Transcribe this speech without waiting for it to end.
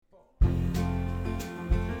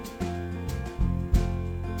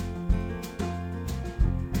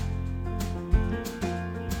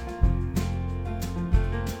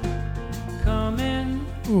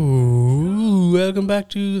Ooh, welcome back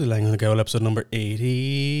to the Lang and the Gowl episode number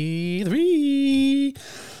 83.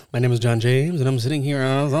 My name is John James and I'm sitting here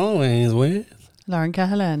as always with Lauren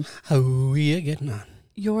Cahalan. How are you getting on?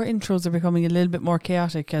 Your intros are becoming a little bit more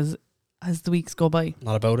chaotic as the weeks go by.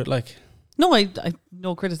 Not about it, like? No, I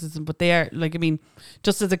no criticism, but they are, like, I mean,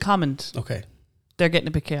 just as a comment, Okay. they're getting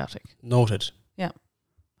a bit chaotic. Noted. Yeah.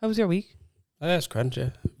 How was your week? That's grand,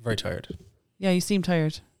 yeah. Very tired. Yeah, you seem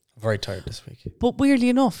tired. Very tired this week. But weirdly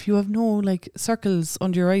enough, you have no, like, circles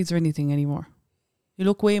under your eyes or anything anymore. You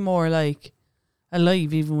look way more, like,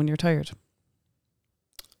 alive even when you're tired.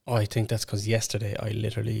 Oh, I think that's because yesterday I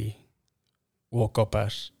literally woke up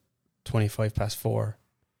at 25 past 4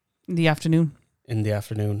 In the afternoon. in the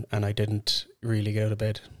afternoon and I didn't really get out of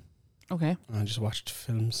bed. Okay. I just watched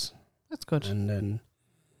films That's good. and then,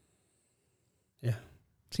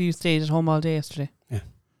 So you stayed at home all day yesterday? Yeah.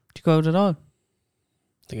 Did you go out at all?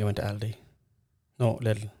 I think I went to Aldi. No,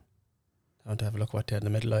 Lidl. I went to have a look what they had in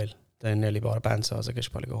the middle aisle. Then I nearly bought a bandsaw. I was like, I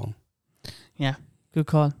should probably go home. Yeah. Good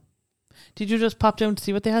call. Did you just pop down to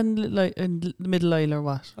see what they had in the middle aisle or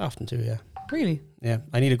what? Often too, yeah. Really? Yeah,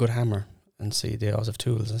 I need a good hammer and see they always have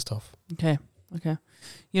tools and stuff. Okay.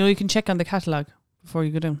 You know, you can check on the catalogue before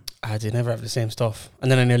you go down. They never have the same stuff. And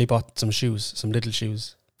then I nearly bought some shoes, some little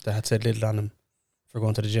shoes that had said Lidl on them for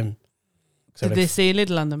going to the gym. Did they say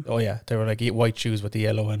little on them? Oh yeah, they were like white shoes with the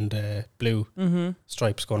yellow and blue Mm-hmm.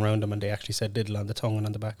 stripes going around them, and they actually said Lidl on the tongue and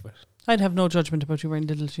on the back of it. I'd have no judgment about you wearing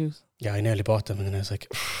little shoes. Yeah, I nearly bought them, and then I was like,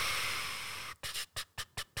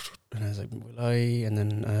 will I? And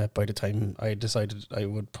then by the time I decided I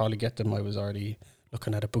would probably get them, I was already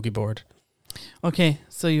looking at a boogie board. Okay,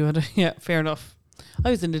 so you had fair enough.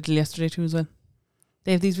 I was in Lidl yesterday too as well.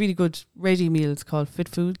 They have these really good ready meals called Fit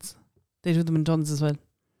Foods. They do them in tons as well.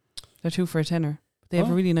 They're 2 for $10. They have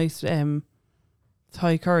a really nice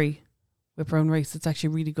Thai curry with brown rice. It's actually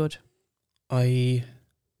really good. I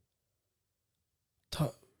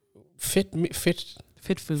thought fit Foods.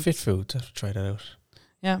 food. I have to try that out.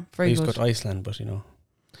 Yeah, I very used good. to go to Iceland, but you know.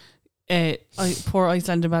 Poor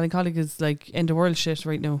Iceland and Ballincollig is like end of world shit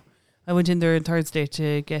right now. I went in there on Thursday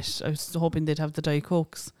to get, I was hoping they'd have the Diet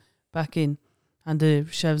Cokes back in, and the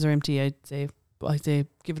shelves are empty. I'd say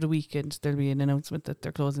give it a week and there'll be an announcement that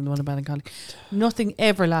they're closing the one in Ballincollig. Nothing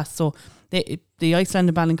ever lasts. So the Iceland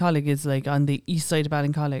and Ballincollig is like on the east side of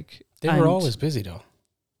Ballincollig. They were always busy though.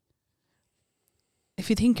 If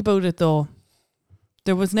you think about it though,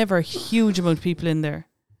 there was never a huge amount of people in there.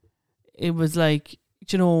 It was like,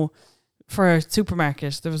 you know, for a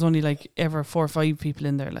supermarket, there was only like ever 4 or 5 people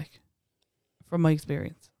in there, like, from my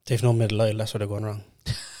experience. They've no middle aisle, that's where they're going wrong.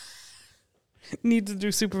 Need to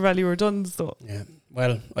do Super Value or Duns though. Yeah.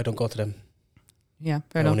 Well, I don't go to them. Yeah,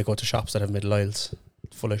 fair I enough. only go to shops that have middle aisles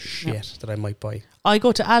full of shit that I might buy. I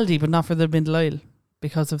go to Aldi, but not for the middle aisle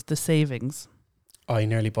because of the savings. I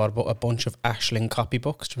nearly bought a bunch of Ashling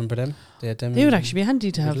copybooks. Do you remember them? They had them. They would actually be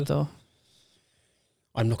handy to middle. have though.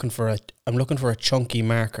 I'm looking for a chunky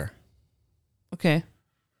marker. Okay.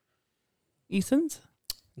 Eason's?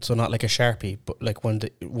 So not like a Sharpie, but like one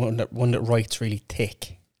that writes really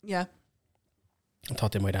thick. Yeah. I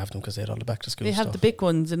thought they might have them because they had all the back to school They stuff. have the big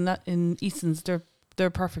ones in Eason's. They're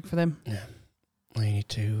perfect for them. Yeah. I need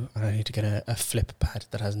to get a flip pad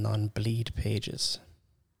that has non-bleed pages.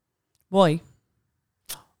 Why?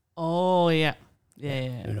 Oh yeah.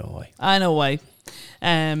 Yeah. You know why. I know why.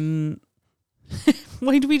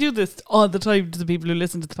 Why do we do this all the time to the people who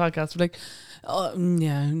listen to the podcast? We're like, oh,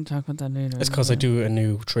 yeah, I'll talk about that later. It's because I do a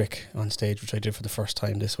new trick on stage, which I did for the first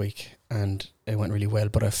time this week, and it went really well.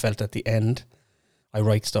 But I felt at the end, I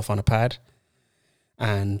write stuff on a pad,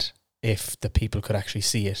 and if the people could actually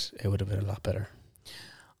see it, it would have been a lot better.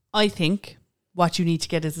 I think what you need to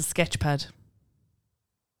get is a sketch pad.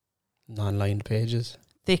 Non-lined pages.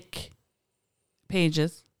 Thick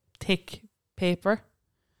pages. Thick paper.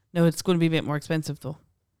 No, it's going to be a bit more expensive though.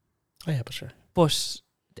 Oh yeah, but sure. But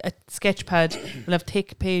a sketch pad will have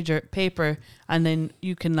thick paper, and then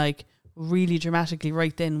you can like really dramatically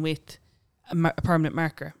write then with a permanent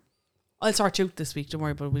marker. I'll sort you out this week, don't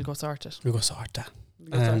worry, but we'll go sort it. We'll go sort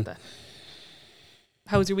that.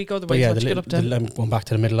 How was your week otherwise? Yeah, what you get up to? I'm going back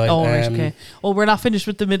to the middle aisle. Oh, right, okay. Oh, we're not finished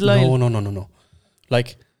with the middle aisle? No.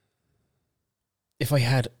 Like, if I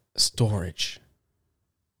had storage,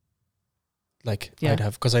 like, I'd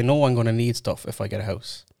have, because I know I'm going to need stuff if I get a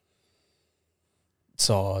house.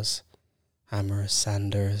 Saws, hammers,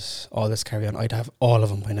 sanders, all this carry on. I'd have all of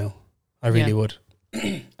them by now. I really would.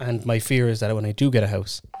 And my fear is that when I do get a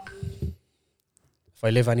house, if I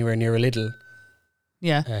live anywhere near a Lidl,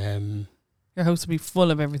 your house will be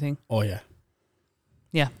full of everything. Oh yeah.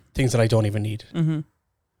 Yeah. Things that I don't even need. Mm-hmm.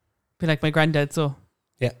 Be like my granddad, so.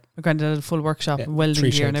 Yeah. My granddad had a full workshop, Yeah, welding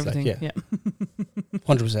 3 gear and sheds, like, everything. yeah.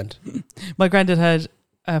 100%. My granddad had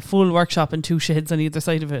a full workshop and 2 sheds on either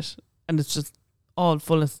side of it, and it's just all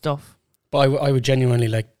full of stuff. But I would genuinely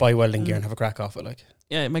like buy welding gear and have a crack off it. Like,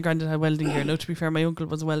 Yeah, my granddad had welding gear. Now, to be fair, my uncle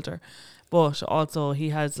was a welder, but also he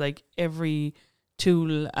has like every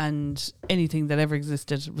tool and anything that ever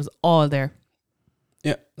existed was all there.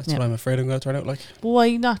 yeah, that's what I'm afraid I'm going to turn out like. But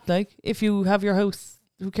why not? Like, if you have your house,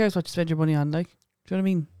 who cares what you spend your money on? Like, do you know what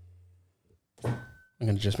I mean? I'm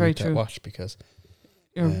going to just Very mute that true. watch because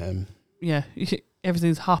Yeah,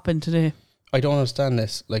 everything's hopping today. I don't understand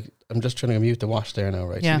this. Like, I'm just trying to mute the watch there now,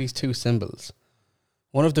 right? Yeah. See these 2 symbols.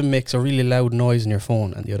 One of them makes a really loud noise in your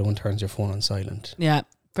phone and the other one turns your phone on silent. Yeah,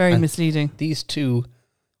 very And misleading. These 2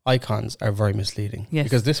 icons are very misleading. Yes.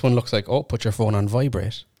 Because this one looks like, oh, put your phone on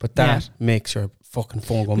vibrate. But that makes your fucking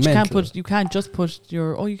phone go But mental. you can't just put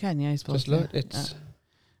your, you can, I suppose. Just look, it's... Look.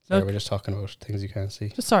 Sorry, we're just talking about things you can't see.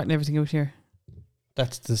 Just sorting everything out here.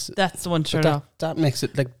 That's the one to turn off. That makes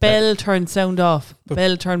it like... Bell turn sound off. But-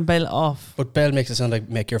 Bell turn bell off. But bell makes it sound like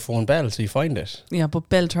make your phone bell so you find it. Yeah, but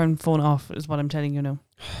bell turn phone off is what I'm telling you now.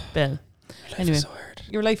 Bell. Life Anyway. is so hard.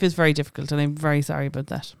 Your life is very difficult and I'm very sorry about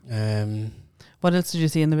that. What else did you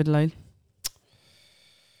see in the middle aisle?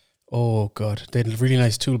 Oh god, they had really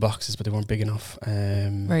nice toolboxes, but they weren't big enough.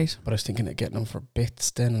 Right. But I was thinking of getting them for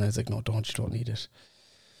bits then, and I was like, no, you don't need it.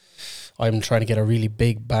 I'm trying to get a really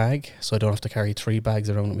big bag, so I don't have to carry 3 bags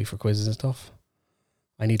around with me for quizzes and stuff.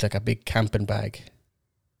 I need like a big camping bag.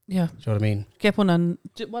 Yeah. Do you know what I mean? Get one on.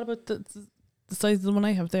 What about the size of the one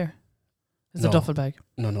I have there? It's a No. duffel bag.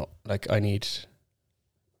 No. Like I need,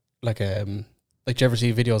 like do you ever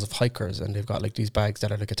see videos of hikers and they've got like these bags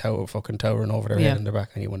that are like a fucking towering over their head and their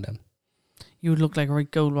back? I need one of them. You would look like a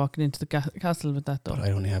right gold walking into the castle with that though. But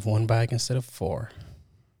I only have 1 bag instead of 4.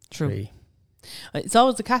 True. 3. It's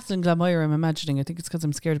always the castle in Glanmire, I'm imagining. I think it's because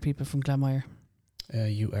I'm scared of people from Glanmire.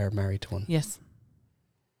 You are married to one. Yes.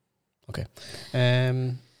 Okay.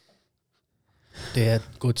 They had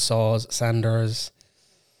good saws, sanders.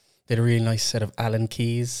 They had a really nice set of Allen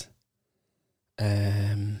keys.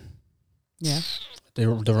 Yeah. The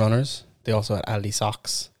runners. They also had Aldi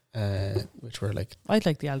socks, which were like I'd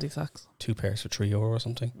like the Aldi socks. 2 pairs for €3 or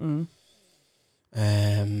something.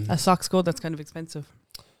 As socks go, that's kind of expensive.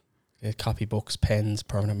 They had copybooks, pens,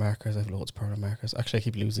 permanent markers. I have loads of permanent markers. Actually, I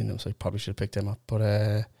keep losing them, so I probably should have picked them up. But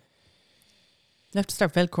You have to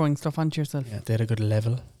start velcroing stuff onto yourself. yeah, they had a good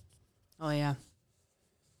level. Oh, yeah.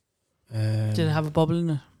 Did Did it have a bubble in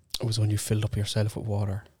it? It was when you filled up yourself with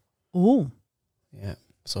water. Oh, Yeah.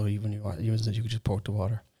 So when you used it, you could just pour the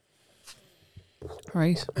water.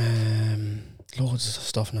 right. Loads of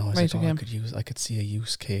stuff now. I was Right, like, okay. I could see a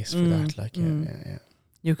use case for that. Like, yeah.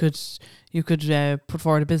 You could put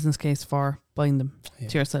forward a business case for buying them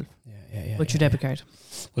to yourself Yeah. with your debit card.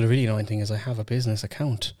 Well, the really annoying thing is I have a business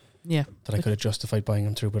account Yeah. that I could have justified buying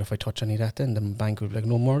them through, but if I touch any of that, then the bank would be like,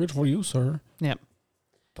 no mortgage for you, sir. Yeah.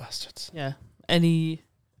 Bastards. Yeah.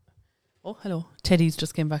 Oh, hello. Teddy's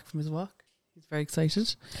just came back from his walk. He's very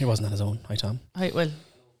excited. He wasn't on his own. Hi, Tom. Hi, well,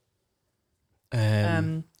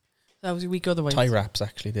 that was your week otherwise. Tie wraps,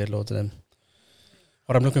 actually. They had loads of them.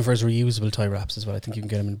 What I'm looking for is reusable tie wraps as well. I think you can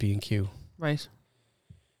get them in B&Q. Right.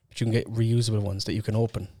 But you can get reusable ones that you can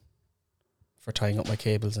open for tying up my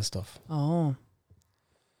cables and stuff. Oh.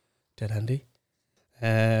 Dead handy.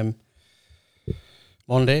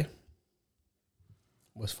 Monday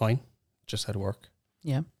was fine. Just had work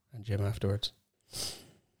Yeah. and gym afterwards.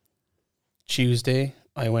 Tuesday,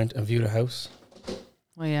 I went and viewed a house.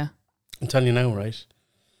 Oh, yeah. I'm telling you now, right?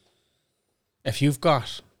 If you've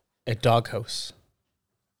got a doghouse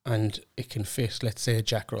and it can fit, let's say, a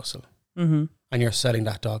Jack Russell, Mm-hmm. and you're selling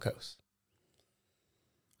that doghouse,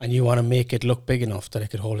 and you want to make it look big enough that it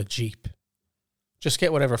could hold a Jeep, just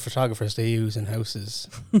get whatever photographers they use in houses.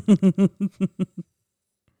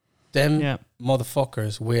 Them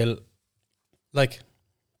motherfuckers will, like,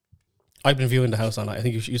 I've been viewing the house on. I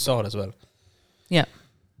think you saw it as well. Yeah.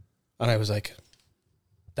 And I was like,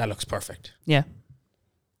 that looks perfect. Yeah.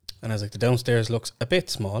 And I was like, the downstairs looks a bit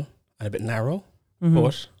small and a bit narrow, Mm-hmm.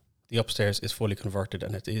 but the upstairs is fully converted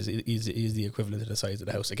and it is the equivalent of the size of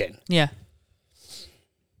the house again. Yeah.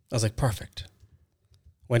 I was like, perfect.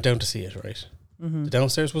 Went down to see it, right? Mm-hmm. The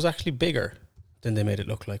downstairs was actually bigger than they made it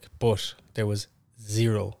look like, but there was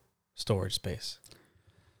 0 storage space.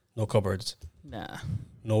 No cupboards. Nah.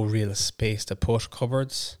 No real space to put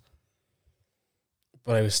cupboards.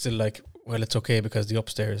 But I was still like, well, it's okay because the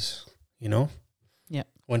upstairs, you know? Yeah.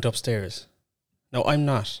 Went upstairs. Now, I'm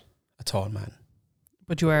not a tall man.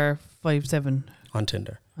 But you are 5'7" on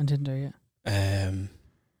Tinder. on Tinder, yeah.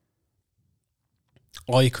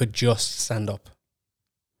 I could just stand up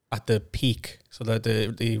at the peak, so that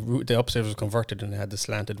the upstairs was converted and it had the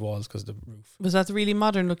slanted walls because the roof. Was that the really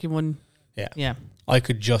modern looking one? Yeah. Yeah. I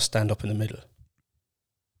could just stand up in the middle.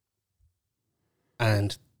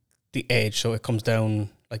 And the edge, so it comes down,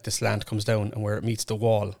 like the slant comes down, and where it meets the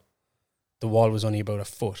wall was only about a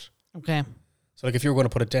foot. Okay. So like if you were going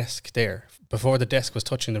to put a desk there, before the desk was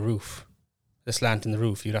touching the roof, the slant in the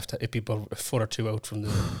roof, you'd have to, it'd be about a foot or two out from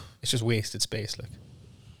the, it's just wasted space, like.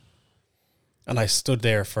 And I stood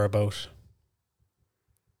there for about,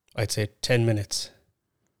 I'd say 10 minutes.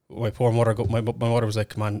 My poor mother, my mother was like,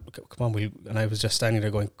 come on, and I was just standing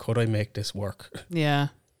there going, could I make this work? Yeah.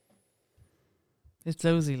 It's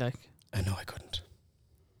lousy, like. I know I couldn't.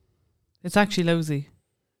 It's actually lousy.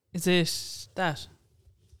 Is it that?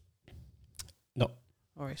 No.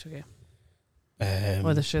 All right, okay.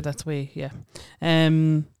 Sure, that's way, yeah.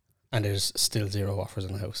 And there's still 0 offers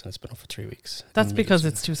in the house, and it's been up for 3 weeks. That's because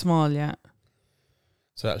it's too small, yeah.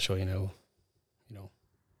 So that'll show you now,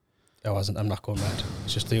 I'm not going mad.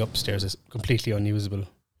 It's just the upstairs is completely unusable.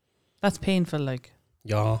 That's painful, like.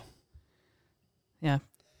 Yeah. Yeah.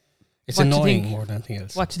 It's What do you annoying think- more than anything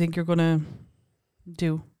else. What do you think you're going to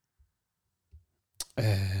do?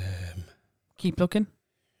 Keep looking?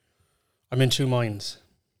 I'm in 2 minds.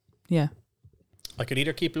 Yeah. I could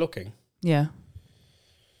either keep looking, Yeah.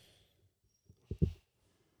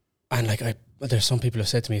 and there's some people who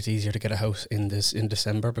said to me it's easier to get a house in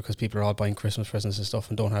December because people are all buying Christmas presents and stuff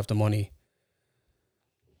and don't have the money.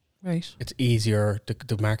 Right. It's easier.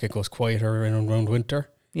 The market goes quieter around winter.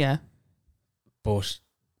 Yeah. But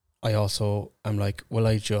I also am like, will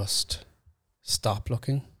I just stop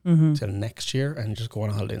looking Mm-hmm. till next year and just go on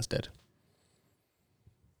a holiday instead?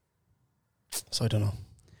 So I don't know.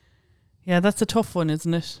 Yeah, that's a tough one,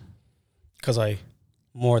 isn't it? Because I,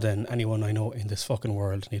 more than anyone I know in this fucking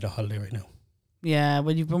world, need a holiday right now. Yeah,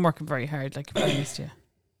 well, you've been working very hard, like I promised you.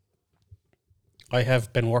 I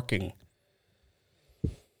have been working.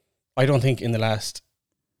 I don't think in the last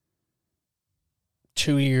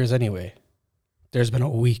 2 years anyway, there's been a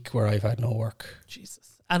week where I've had no work.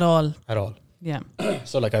 Jesus. At all. At all. Yeah.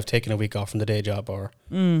 So like I've taken a week off from the day job, or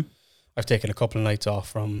I've taken a couple of nights off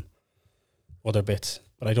from other bits,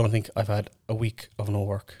 but I don't think I've had a week of no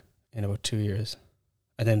work in about 2 years.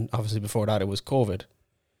 And then obviously before that it was COVID.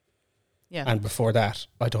 Yeah. And before that,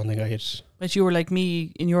 I don't think I had... But you were like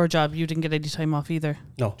me in your job, you didn't get any time off either.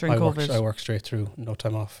 No, during COVID. I worked straight through, no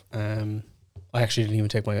time off. I actually didn't even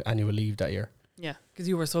take my annual leave that year. Yeah, because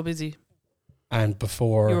you were so busy. And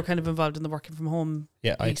before... You were kind of involved in the working from home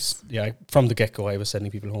piece. From the get-go, I was sending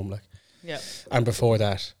people home, like. Yeah. And before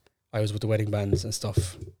that, I was with the wedding bands and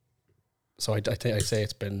stuff. So I think I'd say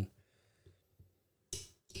it's been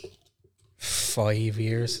 5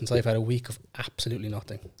 years since I've had a week of absolutely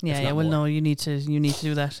nothing. Yeah, well, no, you need to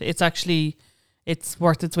do that. It's actually, it's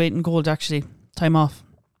worth its weight in gold, actually. Time off.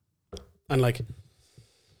 And like,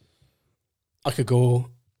 I could go...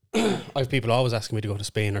 I have people always asking me to go to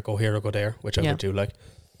Spain or go here or go there, which I would do. Like,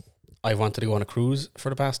 I wanted to go on a cruise for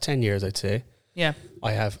the past 10 years, I'd say. Yeah.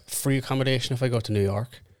 I have free accommodation if I go to New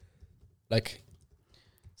York. Like,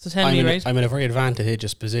 so tell me, right? I'm in a very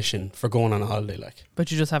advantageous position for going on a holiday, like.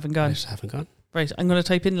 But you just haven't I gone. just haven't gone. Right, I'm going to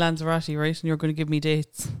type in Lanzarote, right? And you're going to give me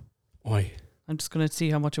dates. Why? I'm just going to see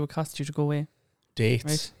how much it would cost you to go away. Dates?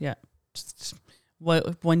 Right, yeah.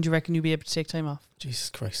 When do you reckon you'll be able to take time off? Jesus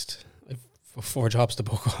Christ. I've 4 jobs to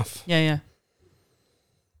book off. Yeah.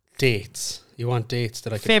 Dates. You want dates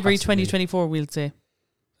that I could February possibly... 2024, we'll say.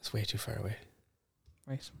 That's way too far away.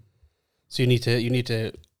 Right. So you need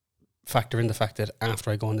to factor in the fact that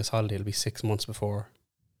after I go on this holiday, it'll be 6 months before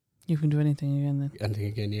You can do anything again then. anything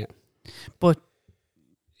again, yeah. But,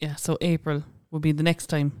 yeah, so April will be the next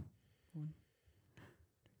time.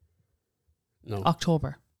 No.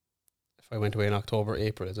 October. If I went away in October,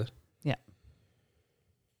 April, is it? Yeah.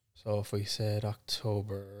 So if we said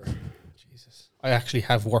October... Jesus. I actually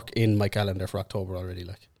have work in my calendar for October already,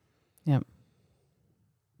 like. Yeah.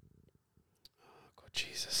 Oh, God,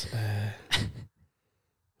 Jesus.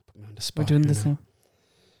 Put me on the spot. We're doing here this now.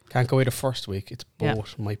 Can't go away the first week. It's Yeah.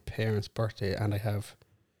 both my parents' birthday and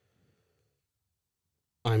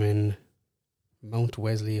I'm in Mount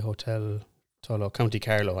Wesley Hotel, Tullow, County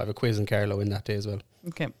Carlow. I have a quiz in Carlow in that day as well.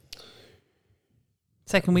 Okay.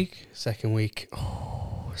 Second week. Second week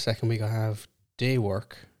I have day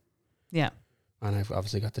work. Yeah. And I've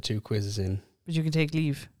obviously got the 2 quizzes in. But you can take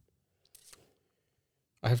leave.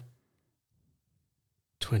 I have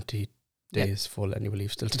 20 days full annual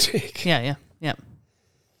leave still to take. Yeah.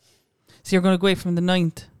 So you're going to go away from the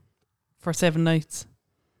 9th for 7 nights,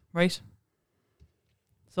 right?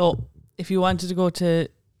 So if you wanted to go to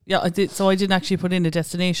Yeah, I did. So I didn't actually put in a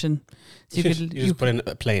destination. So You just put in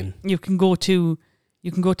a plane. You can go to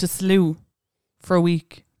Slough for a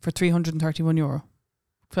week for €331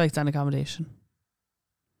 flights and accommodation.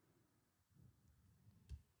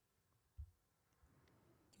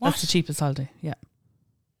 What? That's the cheapest holiday. Yeah.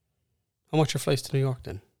 How much are flights to New York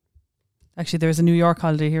then? Actually, there's a New York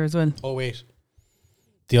holiday here as well. Oh wait,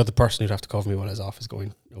 the other person who'd have to cover me while I was off is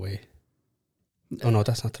going away. Oh no,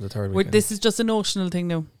 that's not to the third week. This is just a notional thing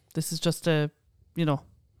now. This is just a, this Not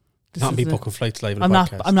is me booking flights live in I'm the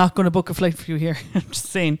not. podcast. I'm not going to book a flight for you here. I'm just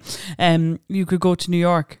saying. You could go to New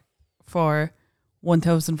York for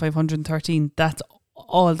 1,513. That's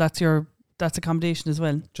all. That's accommodation as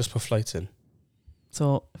well. Just put flights in.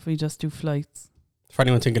 So if we just do flights, For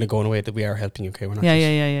anyone thinking of going away, that we are helping you. Okay, we're not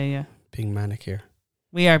yeah. being manic here.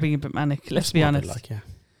 We are being a bit manic. Let's be honest. Like, yeah.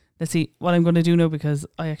 Let's see what I'm going to do now, because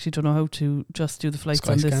I actually don't know how to just do the flights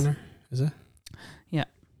on this. Skyscanner, is it? Yeah.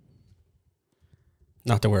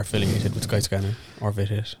 Not that we're affiliated with Skyscanner or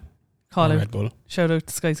Vitit Call or out. Red Bull. Shout out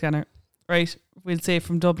to Skyscanner. Right, we'll say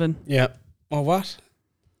from Dublin. Yeah. Oh, what?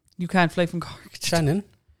 You can't fly from Cork. Shannon?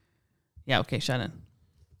 Yeah, okay, Shannon.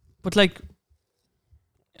 But like,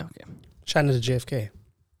 okay. Shannon to JFK.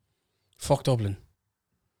 Fuck Dublin.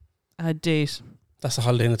 A date. That's a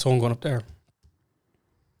holiday in its own going up there.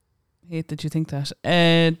 Hate that you think that.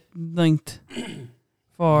 9th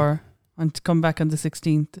and to come back on the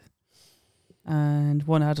 16th. And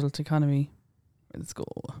one adult economy. Let's go.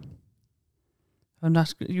 I'm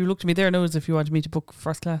not. You looked at me there now as if you wanted me to book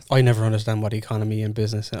first class. I never understand what economy and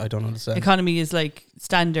business. I don't understand. Economy is like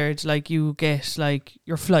standard. Like you get like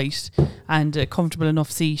your flight and a comfortable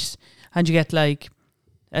enough seat, and you get like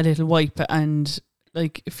a little wipe and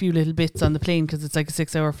like a few little bits on the plane because it's like a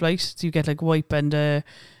 6-hour flight. So you get like wipe and a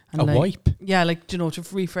like, wipe. Yeah, like to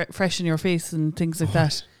freshen your face and things like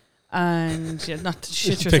that. And yeah, not to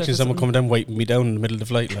shit yourself. Picture someone coming down wiping me down in the middle of the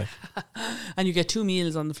flight, like. And you get 2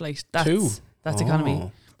 meals on the flight. That's Oh.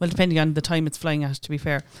 economy. Well, depending on the time it's flying at, to be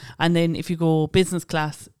fair. And then if you go business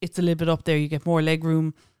class, it's a little bit up there. You get more leg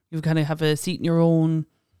room. You kind of have a seat in your own.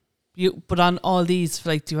 But on all these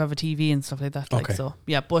flights, you have a TV and stuff like that. Okay. So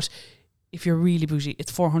yeah, but if you're really bougie,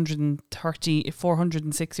 it's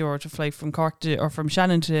 €406 to fly from Cork or from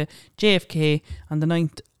Shannon to JFK on the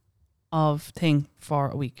 9th of thing for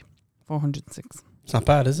a week. 406. It's not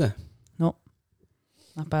bad, is it? No,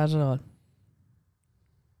 not bad at all.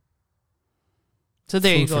 So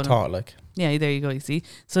there Food you go. for thought, like. Yeah, there you go, you see.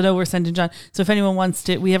 So now we're sending John. So if anyone wants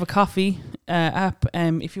to, we have a coffee app.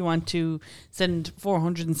 If you want to send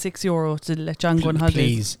 €406 to let John go on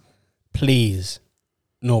holidays. Please,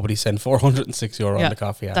 nobody send €406 on the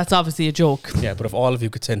coffee app. That's obviously a joke. Yeah, but if all of you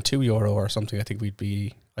could send €2 or something, I think I'd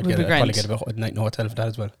probably get a night in a hotel for that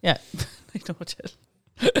as well. Yeah, night in a hotel.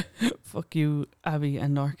 Fuck you, Abby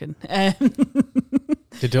and Norkin.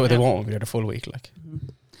 They won't be there the full week, like. Mm-hmm.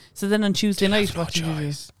 So then on Tuesday night, what did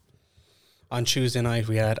you do? On Tuesday night,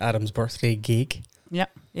 we had Adam's birthday gig. Yeah,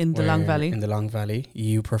 in the Long Valley. In the Long Valley.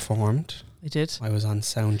 You performed. I did. I was on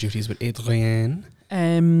sound duties with Adrienne.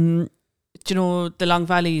 Do you know the Long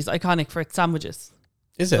Valley is iconic for its sandwiches?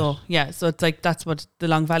 Is it? So, yeah, so it's like that's what the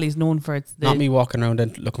Long Valley is known for. It's the not me walking around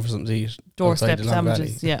and looking for something to eat. Doorstep the Long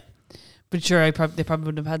sandwiches, Valley. yeah. But sure, they probably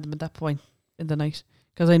wouldn't have had them at that point in the night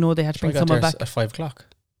because I know they had to bring I got someone there back at 5 o'clock.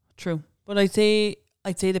 True, but I'd say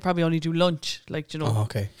they probably only do lunch, like, you know. Oh,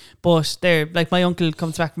 okay. But they're like, my uncle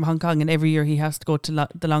comes back from Hong Kong, and every year he has to go to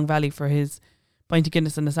the Long Valley for his pint of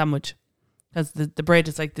Guinness and a sandwich, because the bread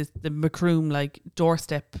is like the Macroom like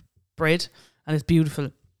doorstep bread, and it's beautiful.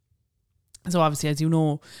 So obviously, as you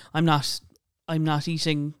know, I'm not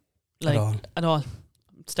eating like at all.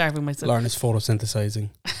 I'm starving myself. Lauren is photosynthesizing.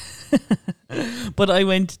 But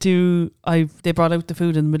they brought out the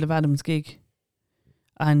food in the middle of Adam's gig,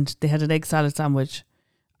 and they had an egg salad sandwich,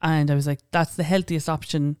 and I was like, that's the healthiest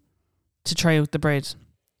option to try out the bread.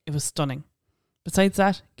 It was stunning. Besides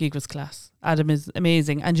that, gig was class. Adam is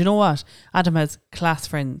amazing, and you know what? Adam has class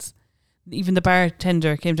friends. Even the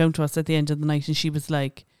bartender came down to us at the end of the night, and she was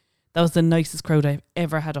like, that was the nicest crowd I've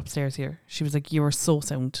ever had upstairs here. She was like, you were so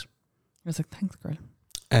sound. I was like, thanks, girl.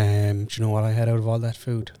 Do you know what I had out of all that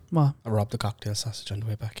food? What? I robbed the cocktail sausage on the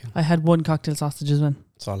way back in. I had one cocktail sausage as well.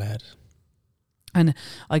 That's all I had. And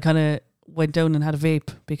I kind of went down and had a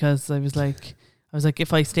vape because I was like,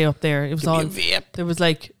 if I stay up there, it was all vape. There was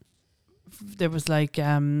like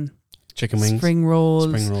chicken wings, spring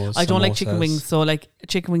rolls. I don't like samosas. chicken wings, so like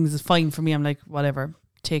chicken wings is fine for me. I'm like, whatever,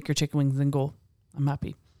 take your chicken wings and go. I'm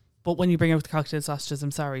happy. But when you bring out the cocktail sausages,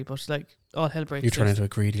 I'm sorry, but like all hell breaks. You turn into a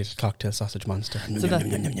greedy cocktail sausage monster. So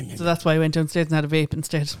that's why I went downstairs and had a vape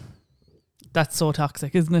instead. That's so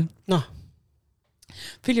toxic, isn't it? No.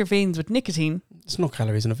 Fill your veins with nicotine. There's no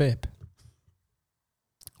calories in a vape.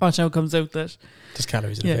 Watch how it comes out that. There's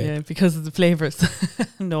calories in a vape. Yeah, because of the flavours.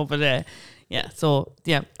 No, but yeah. So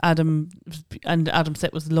yeah, Adam's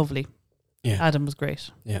set was lovely. Yeah. Adam was great.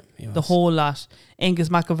 Yeah, he was. The whole lot. Angus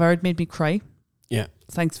McAvard made me cry. Yeah.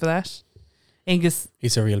 Thanks for that. Angus.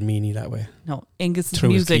 He's a real meanie that way. No, Angus's Threw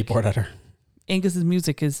his music. keyboard at her. Angus's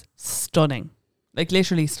music is stunning. Like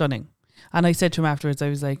literally stunning. And I said to him afterwards, I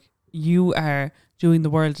was like, you are doing the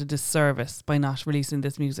world a disservice by not releasing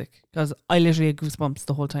this music. Because I literally had goosebumps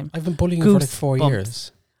the whole time. I've been bullying him for like 4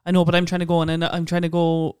 years. I know, but I'm trying to go on and I'm trying to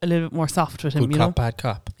go a little bit more soft with him. Good you cop, know? bad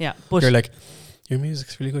cop. Yeah. But you're like, your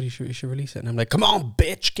music's really good, you should release it. And I'm like, come on,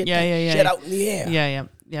 bitch, get that shit out in the air.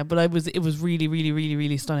 Yeah, but it was really, really, really,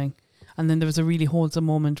 really stunning. And then there was a really wholesome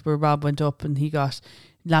moment where Rob went up and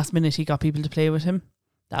last minute he got people to play with him.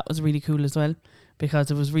 That was really cool as well,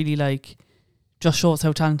 because it was really like, just shows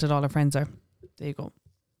how talented all our friends are. There you go.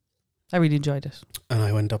 I really enjoyed it. And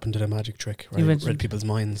I went up and did a magic trick, right? Read people's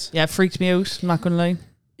minds. Yeah, it freaked me out, I'm not going to lie.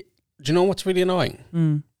 Do you know what's really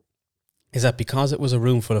annoying? Is that because it was a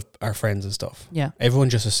room full of our friends and stuff, everyone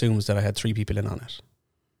just assumes that I had 3 people in on it.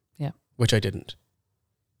 Yeah. Which I didn't.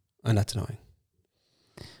 And that's annoying.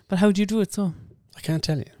 But how do you do it so? I can't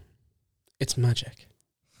tell you. It's magic.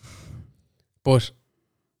 But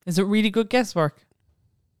is it really good guesswork?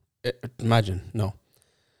 Imagine, no.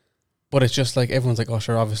 But it's just like, everyone's like, oh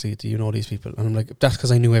sure, obviously, do you know these people? And I'm like, that's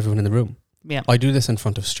because I knew everyone in the room. Yeah. I do this in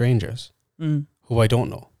front of strangers who I don't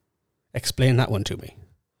know. Explain that one to me.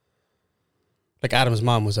 Like Adam's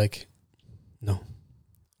mom was like, no.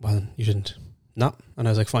 Well, you didn't. No. And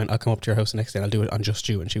I was like, fine, I'll come up to your house the next day and I'll do it on just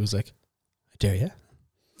you. And she was like, I dare you.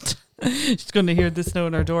 She's going to hear this now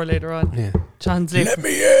on our door later on. Yeah. Let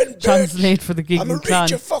me in, John's late for the gig. I'm going to read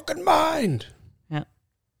your fucking mind. Yeah.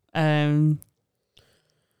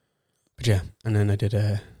 But yeah, and then I did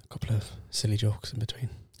a couple of silly jokes in between.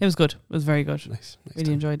 It was good. It was very good. Nice really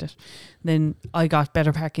time. Enjoyed it. Then I got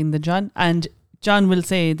better parking than John. And John will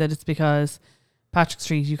say that it's because Patrick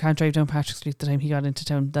Street, you can't drive down Patrick Street the time he got into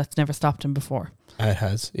town. That's never stopped him before. It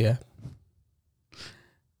has, yeah.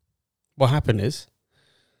 What happened is,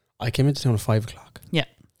 I came into town at 5 o'clock. Yeah.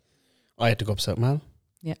 I had to go up South Mall.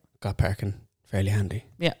 Yeah. Got parking fairly handy.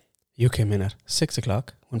 Yeah. You came in at 6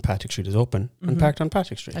 o'clock when Patrick Street is open and parked on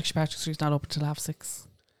Patrick Street. Actually, Patrick Street's not open till 6:30.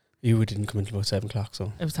 You didn't come in till about 7 o'clock,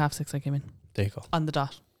 so. It was 6:30 I came in. There you go. On the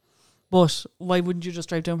dot. But why wouldn't you just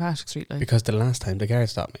drive down Patrick Street? Like? Because the last time the guard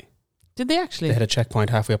stopped me. Did they actually? They had a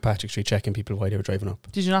checkpoint halfway up Patrick Street checking people while they were driving up.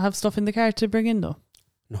 Did you not have stuff in the car to bring in though?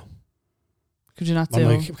 No. Could you not say?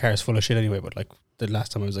 My car is full of shit anyway, but like the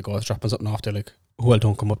last time I was like, I was dropping something off, they're like, well,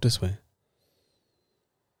 don't come up this way.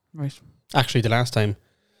 Right. Actually, the last time,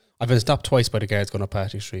 I've been stopped twice by the guards going up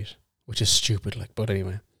Patrick Street, which is stupid, like, but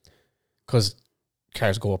anyway. Because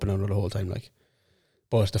cars go up and down the whole time, like.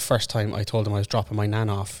 But the first time I told them I was dropping my nan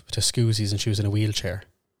off to Scoozy's and she was in a wheelchair.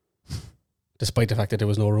 Despite the fact that there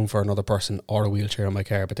was no room for another person or a wheelchair in my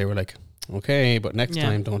car, but they were like, okay, but next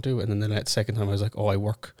time don't do it. And then the second time I was like, oh, I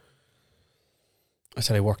work. I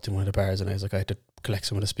said I worked in one of the bars and I was like, I had to collect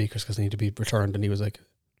some of the speakers because they need to be returned. And he was like,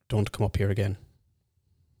 don't come up here again.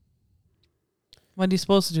 What are you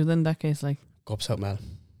supposed to do then in that case? Like, go up South Mall.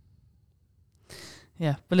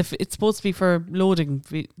 Yeah, but if it's supposed to be for loading,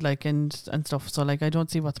 like and stuff, so like I don't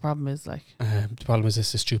see what the problem is. Like, the problem is this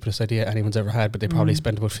is the stupidest idea anyone's ever had, but they probably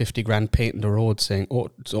spent about 50 grand painting the road, saying, "Oh,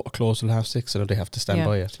 it's closed till 6:30," so they have to stand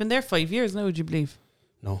by it. It's been there 5 years now. Would you believe?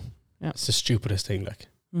 No. Yeah, it's the stupidest thing. Like.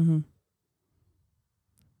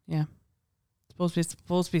 Yeah, it's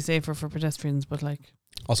supposed to be safer for pedestrians, but like.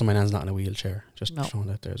 Also, my nan's not in a wheelchair. Just throwing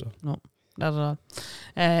that there as well. No, not at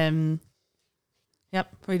all.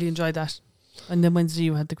 Yep, really enjoyed that. And then Wednesday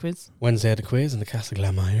you had the quiz. Wednesday I had a quiz in the Castle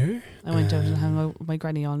Glamire. I went out and hung out with my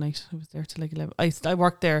granny all night. I was there till like 11. I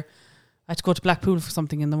worked there. I had to go to Blackpool for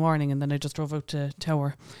something in the morning, and then I just drove out to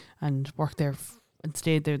Tower and worked there and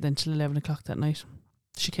stayed there then till 11 o'clock that night.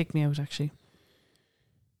 She kicked me out actually.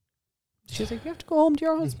 She was like, "You have to go home to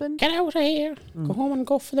your husband. Get out of here. Go home and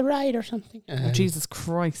go for the ride or something." Oh, Jesus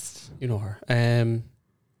Christ. You know her.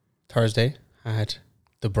 Thursday I had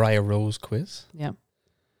the Briar Rose quiz. Yeah.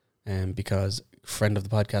 Because friend of the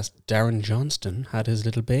podcast, Darren Johnston, had his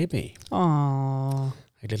little baby. Aww.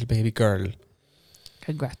 A little baby girl.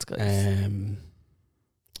 Congrats, guys.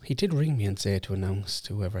 He did ring me and say to announce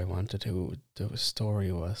to whoever I wanted who the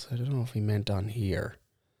story was. I don't know if he meant on here.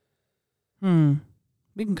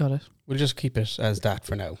 We can cut it. We'll just keep it as that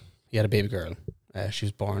for now. He had a baby girl. She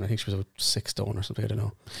was born, I think she was about 6 stone or something, I don't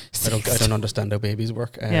know. I don't understand how babies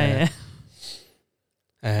work. Yeah.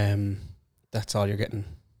 That's all you're getting.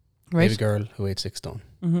 Right. Baby girl who weighed 6 stone.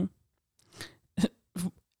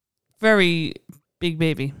 very big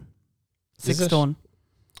baby. 6 Is it? stone.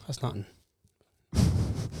 That's nothing.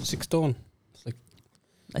 6 stone.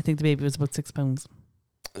 I think the baby was about 6 pounds.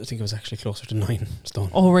 I think it was actually closer to 9 stone.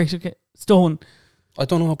 Oh, right, okay. Stone. I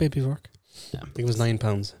don't know how babies work. Yeah. I think it was 9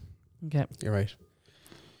 pounds. Okay. You're right.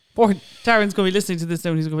 Poor Darren's going to be listening to this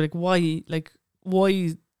now and he's going to be like,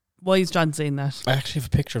 why is John saying that? I actually have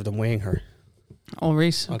a picture of them weighing her. Oh,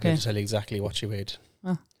 right. I'll be Okay. able to tell you exactly what she weighed.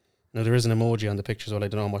 Oh. Now, there is an emoji on the picture, so I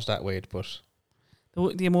don't know how much that weighed, but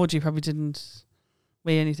The emoji probably didn't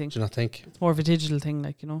weigh anything. do you not think? It's more of a digital thing,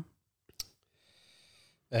 like, you know.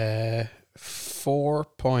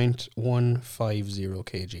 4.150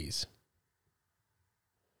 kgs.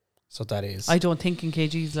 So that is... I don't think in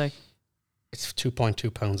kgs, like. It's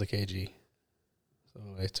 2.2 pounds a kg. So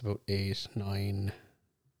it's about 9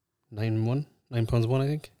 pounds 1, I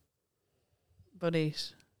think. About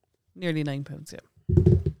 8. Nearly 9 pounds, yeah.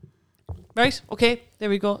 Right, okay, there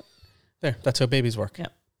we go. There, that's how babies work. Yeah.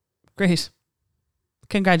 Great.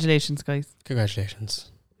 Congratulations, guys.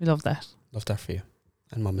 Congratulations. We love that. Love that for you.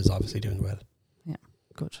 And Mum is obviously doing well.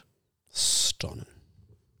 Good. Stunning.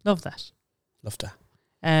 Love that. Love that.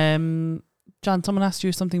 John, someone asked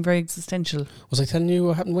you something very existential. Was I telling you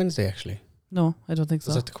what happened Wednesday, actually? No, I don't think I so.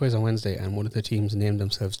 was at the quiz on Wednesday, and one of the teams named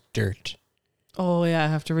themselves Dirt. Oh, yeah,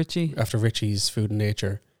 after Richie. After Richie's Food and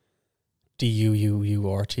Nature.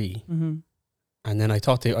 DUUURT. Mm-hmm. And then I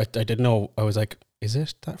thought I didn't know. I was like, is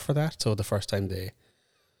it that for that? So the first time they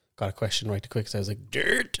got a question right to quick, so I was like,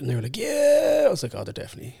 Dirt. And they were like, yeah. I was like, oh, they're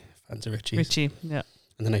definitely fans of Richie's. Richie, yeah.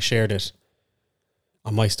 And then I shared it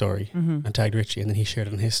on my story Mm-hmm. and tagged Richie, and then he shared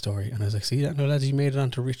it on his story. And I was like, see that? No, lads, you made it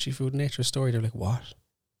onto Richie Food and Nature's story. They're like, what?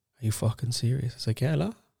 Are you fucking serious? I was like, yeah,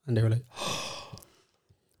 la. And they were like,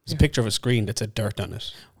 there's a picture of a screen that said Dirt on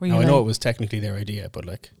it. Now, I know it was technically their idea, but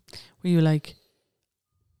like... Were you like,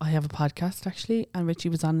 I have a podcast actually, and Richie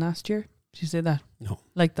was on last year? Did you say that? No.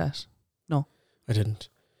 Like that? No. I didn't.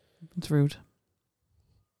 It's rude.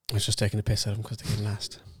 I was just taking the piss out of them because they came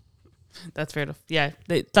last. That's fair enough. Yeah,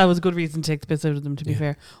 that was a good reason to take the piss out of them, to be Yeah.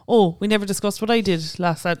 fair. Oh, we never discussed what I did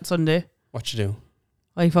last Sunday. What you do?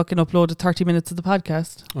 I fucking uploaded 30 minutes of the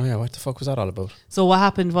podcast. Oh yeah, what the fuck was that all about? So what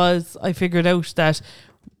happened was I figured out that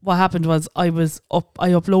I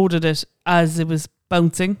uploaded it as it was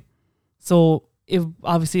bouncing. So it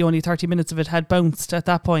obviously only 30 minutes of it had bounced at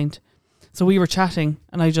that point. So we were chatting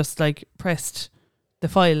and I just like pressed the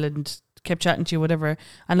file and kept chatting to you, whatever.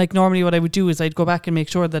 And like normally what I would do is I'd go back and make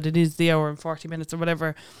sure that it is the hour and 40 minutes or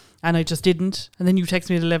whatever. And I just didn't. And then you text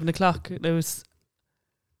me at 11 o'clock. I was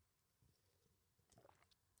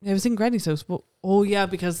in Granny's house. But, oh yeah,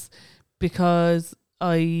 because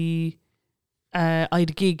I had a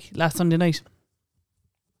gig last Sunday night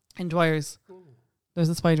in Dwyer's. There's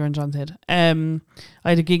a spider on John's head. I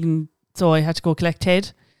had a gig, and so I had to go collect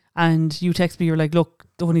Ted. And you text me, you were like, look,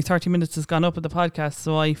 only 30 minutes has gone up at the podcast.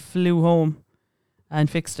 So I flew home and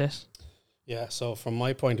fixed it. Yeah, so from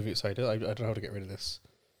my point of view, sorry, I don't know how to get rid of this.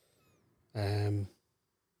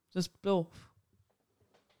 Just blow.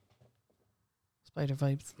 Spider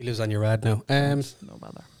vibes. He lives on your rad now. No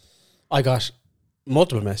bother. I got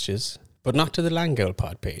multiple messages, but not to the Gowl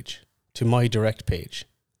pod page, to my direct page,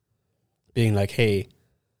 being like, hey,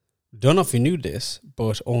 don't know if you knew this,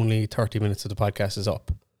 but only 30 minutes of the podcast is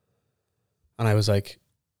up. And I was like,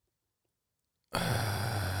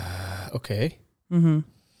 okay. Mm-hmm.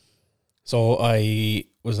 So I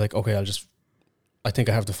was like, okay, I think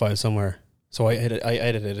I have the file somewhere. So I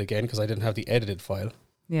edited it again because I didn't have the edited file.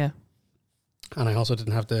 Yeah. And I also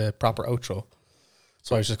didn't have the proper outro.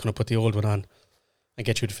 So I was just going to put the old one on and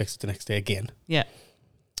get you to fix it the next day again. Yeah.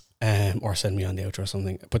 Or send me on the outro or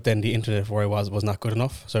something. But then the internet where I was not good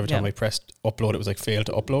enough. So every time I pressed upload, it was like failed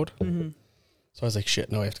to upload. Mm-hmm. So I was like, shit,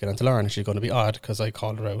 no, I have to get on to Lauren. And she's going to be odd because I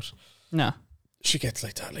called her out. No. She gets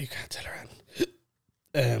like that, like, you can't tell her.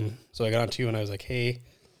 So I got on to you and I was like, hey,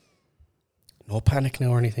 no panic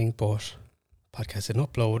now or anything, but podcast didn't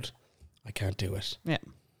upload. I can't do it. Yeah.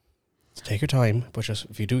 So take your time, but just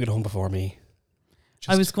if you do get home before me.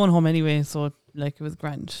 I was going home anyway, so like it was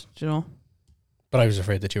grand, do you know? But I was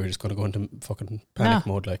afraid that you were just going to go into fucking panic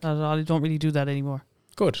mode. Like, not at all. I don't really do that anymore.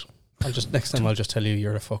 Good. Next time I'll just tell you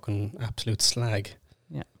you're a fucking absolute slag.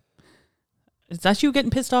 Yeah. Is that you getting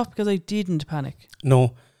pissed off because I didn't panic?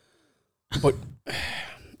 No. But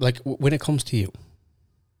like when it comes to you,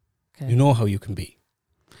 okay, you know how you can be.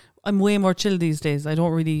 I'm way more chill these days. I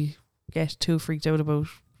don't really get too freaked out about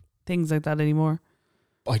things like that anymore.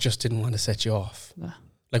 I just didn't want to set you off. Nah.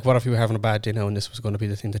 Like, what if you were having a bad day now and this was going to be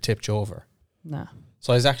the thing that tipped you over? Nah.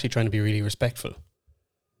 So I was actually trying to be really respectful.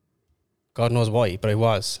 God knows why, but I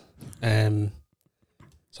was. And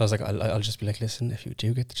So I was like, I'll just be like, listen, if you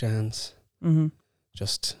do get the chance,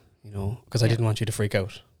 just, because I didn't want you to freak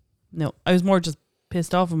out. No, I was more just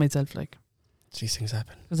pissed off with myself, like. These things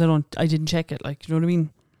happen. Because I didn't check it, like, you know what I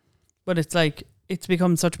mean? But it's like, it's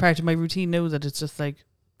become such part of my routine now that it's just like,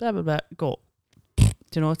 blah, blah, blah, go.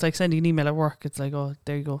 It's like sending an email at work. It's like, oh,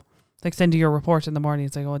 there you go. It's like sending your report in the morning.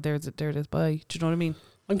 It's like, oh, there it is, bye. Do you know what I mean?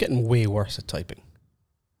 I'm getting way worse at typing.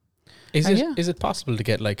 Is it possible to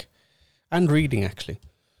get like, and reading actually,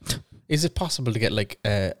 is it possible to get like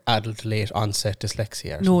adult late onset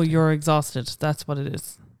dyslexia or No, something? you're exhausted. That's what it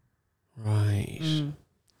is. Right.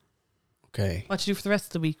 Okay. What do you do for the rest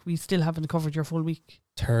of the week? We still haven't covered your full week.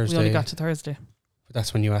 Thursday. We only got to Thursday. But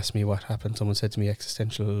that's when you asked me what happened. Someone said to me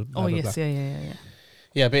existential. Blah, blah, yes, blah. Yeah.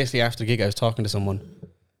 Yeah, basically after the gig, I was talking to someone,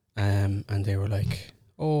 and they were like,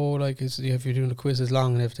 "Oh, like, if you're doing the quizzes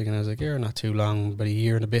long and everything," and I was like, "Yeah, not too long, but a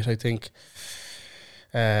year and a bit, I think."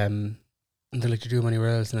 And they're like, "Do you do them anywhere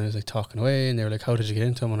else?" And I was like, talking away, and they were like, "How did you get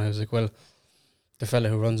into them?" And I was like, "Well, the fella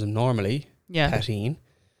who runs them normally, Patine,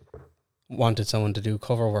 wanted someone to do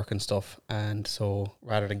cover work and stuff, and so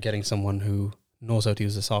rather than getting someone who knows how to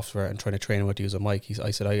use the software and trying to train him how to use a mic,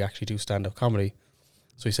 I said I actually do stand-up comedy,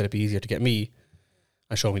 so he said it'd be easier to get me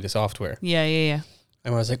and show me the software." Yeah.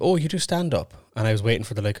 And I was like, "Oh, you do stand-up?" And I was waiting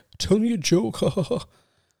for the like, "Tell me a joke."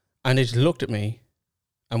 And they just looked at me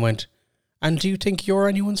and went, "And do you think you're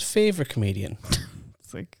anyone's favourite comedian?"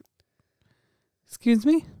 It's like, excuse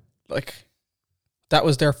me? Like, that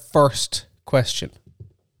was their first question.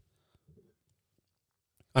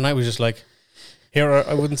 And I was just like, "Here,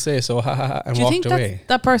 I wouldn't say so," and do you walked think away.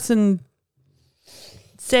 That person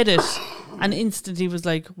said it and instantly was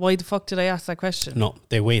like, why the fuck did I ask that question? No,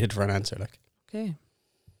 they waited for an answer. Like, okay.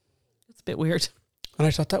 That's a bit weird. and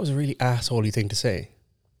I thought that was a really assholey thing to say.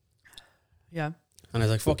 Yeah. And I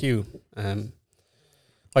was like, "Fuck you."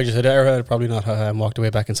 I just said, "Probably not," and walked away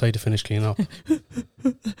back inside to finish cleaning up.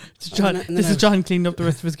 This is John cleaning up the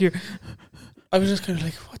rest of his gear. I was just kind of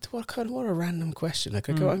like, what a random question. Like,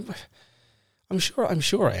 I'm sure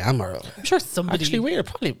I am. Or I'm sure somebody... Actually,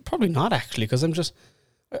 wait, probably not actually, because I'm just...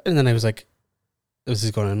 And then I was like, this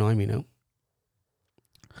is going to annoy me now.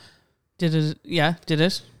 Did it? Yeah, did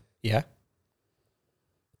it? Yeah.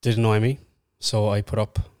 Did annoy me. So I put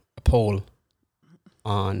up a poll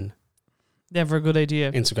on... Never a good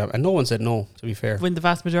idea. Instagram. And no one said no, to be fair. When the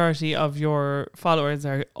vast majority of your followers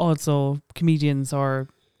are also comedians or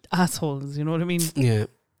assholes, you know what I mean? Yeah.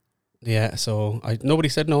 Yeah, so nobody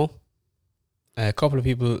said no. A couple of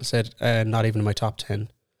people said not even in my top 10.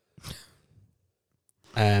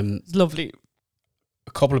 It's lovely.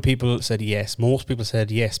 A couple of people said yes. Most people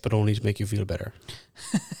said yes, but only to make you feel better.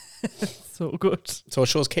 So good. So it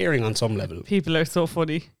shows caring on some level. People are so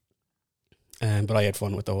funny. But I had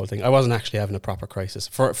fun with the whole thing. I wasn't actually having a proper crisis.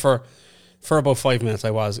 For about 5 minutes,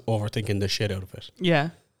 I was overthinking the shit out of it. Yeah.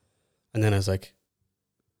 And then I was like,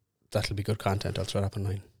 that'll be good content. I'll throw it up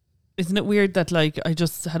online. Isn't it weird that, like, I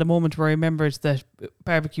just had a moment where I remembered that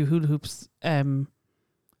barbecue hula hoops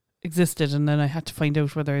existed, and then I had to find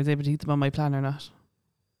out whether I was able to eat them on my plan or not.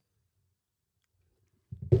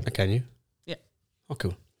 Can you? Yeah. Oh,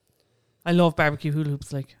 cool. I love barbecue hula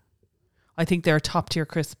hoops. Like, I think they're top tier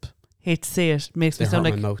crisp. Hate to say it, makes me sound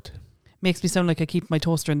like I keep my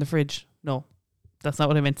toaster in the fridge. No, that's not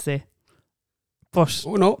what I meant to say. But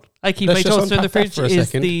oh no, I keep my toaster in the fridge is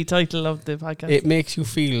the title of the podcast. It makes you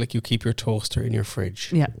feel like you keep your toaster in your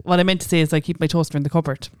fridge. Yeah, what I meant to say is I keep my toaster in the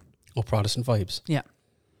cupboard. Oh, Protestant vibes. Yeah,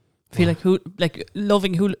 feel like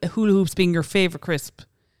loving hula hoops being your favourite crisp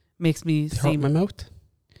makes me hurt my mouth.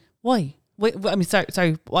 Why? Wait, I mean,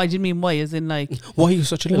 sorry. I didn't mean why. As in, like, why are you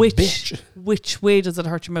such a little bitch? Which way does it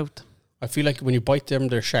hurt your mouth? I feel like when you bite them,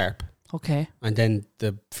 they're sharp. Okay. And then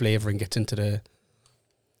the flavouring gets into the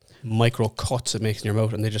micro cuts it makes in your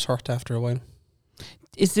mouth, and they just hurt after a while.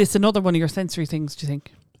 Is this another one of your sensory things, do you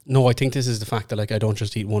think? No, I think this is the fact that, like, I don't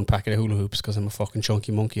just eat one packet of hula hoops because I'm a fucking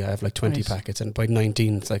chunky monkey. I have like 20 packets, and by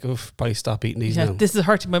 19 it's like, probably stop eating these now. This is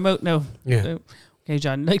hurting my mouth now. Yeah. Okay,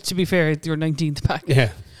 John, like, to be fair, it's your 19th pack.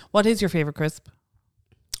 Yeah. What is your favourite crisp?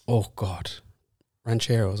 Oh God,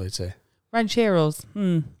 Rancheros, I'd say. Rancheros.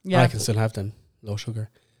 Yeah. I can still have them. Low sugar.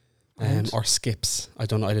 Or Skips. I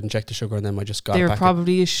don't know. I didn't check the sugar on them. I just got a packet. There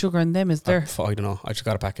probably is sugar in them, is there? I don't know. I just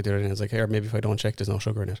got a packet there and I was like, here, maybe if I don't check, there's no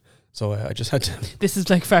sugar in it. So I just had to. This is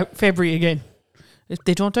like February again. If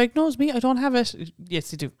they don't diagnose me, I don't have it.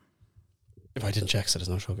 Yes, you do. If I didn't check, so there's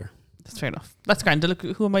no sugar. That's fair enough. That's grand. Look,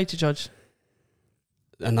 who am I to judge?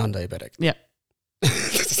 A non-diabetic. Yeah.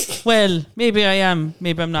 Well, maybe I am.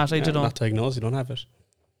 Maybe I'm not. I don't know. Not diagnosed. You don't have it.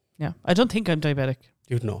 Yeah. I don't think I'm diabetic.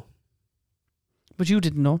 You'd know. But you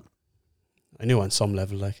didn't know. I knew on some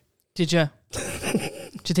level, like. Did you? Do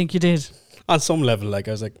you you think you did? On some level, like,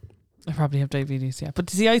 I was like... I probably have diabetes, yeah. But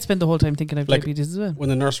see, I spent the whole time thinking I have Like, diabetes as well. When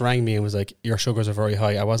the nurse rang me and was like, your sugars are very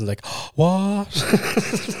high, I wasn't like, what?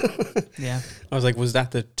 Yeah. I was like, was that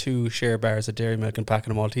the 2 share bars of dairy milk and packet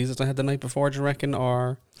of Maltesers I had the night before, do you reckon?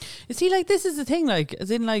 Or... You see, like, this is the thing, like, as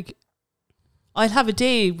in, like, I'll have a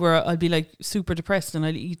day where I'll be, like, super depressed and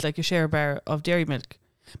I'll eat, like, a share bar of dairy milk.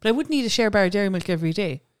 But I wouldn't eat a share bar of dairy milk every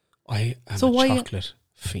day. I am a chocolate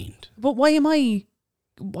fiend. But why am I...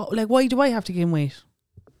 Like, why do I have to gain weight?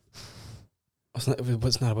 It's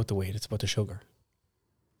not about the weight, it's about the sugar.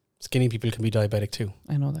 Skinny people can be diabetic too.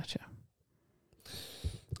 I know that, yeah.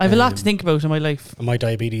 I have a lot to think about in my life. My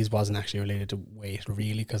diabetes wasn't actually related to weight,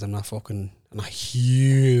 really, because I'm not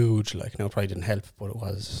huge. Like, no, it probably didn't help, but it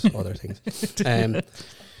was other things.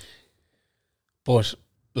 But,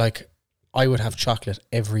 like, I would have chocolate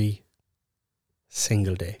every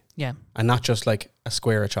single day. Yeah. And not just like a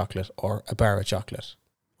square of chocolate or a bar of chocolate.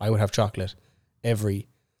 I would have chocolate every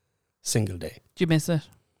single day. Do you miss it?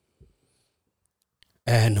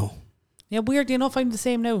 No. Yeah, weirdly enough, I'm the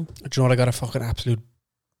same now. Do you know what I got a fucking absolute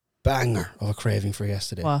banger of a craving for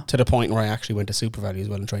yesterday? What? To the point where I actually went to Super Value as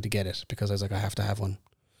well and tried to get it because I was like, I have to have one.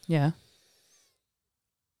 Yeah.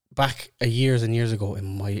 Back years and years ago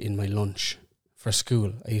in my lunch for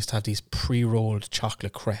school, I used to have these pre-rolled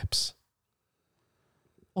chocolate crepes.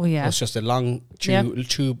 Oh yeah. It's just a long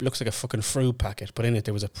tube, looks like a fucking fruit packet, but in it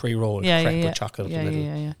there was a pre-rolled crepe with chocolate up the middle.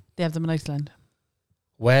 Yeah. They have them in Iceland.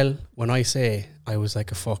 Well, when I say I was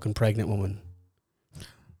like a fucking pregnant woman,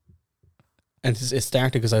 and it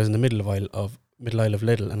started because I was in the middle aisle of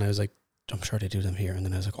Lidl, and I was like, I'm sure they do them here, and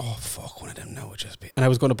then I was like, oh fuck, one of them now would just be. And I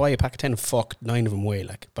was going to buy a pack of 10 and fuck 9 of them away,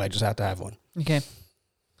 like, but I just had to have one. Okay.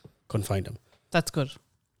 Couldn't find them. That's good.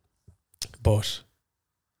 But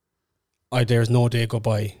there's no day go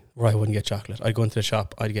by where I wouldn't get chocolate. I'd go into the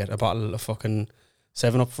shop, I'd get a bottle of fucking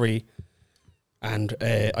 7-Up free, and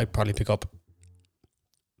I'd probably pick up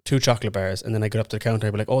 2 chocolate bars, and then I get up to the counter,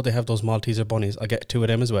 I'd be like, oh, they have those Malteser bunnies, I'll get 2 of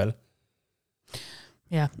them as well.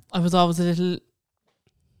 Yeah, I was always a little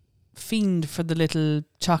fiend for the little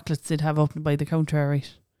chocolates they'd have up by the counter, right?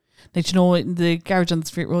 Like, you know, in the garage on the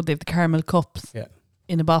street road, they have the caramel cups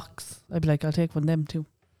in a box. I'd be like, I'll take one of them too.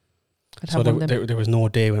 So there was no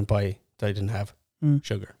day went by that I didn't have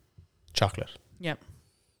sugar, chocolate. Yeah.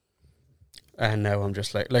 And now I'm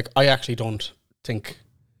just like I actually don't think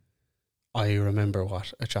I remember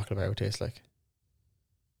what a chocolate bar would taste like.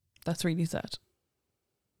 That's really sad.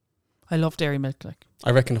 I love dairy milk. Like,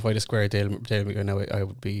 I reckon if I had a square dairy milk now, I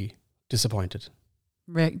would be disappointed.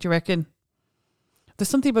 Do you reckon? There's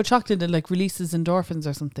something about chocolate that like releases endorphins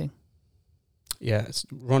or something. Yeah, it's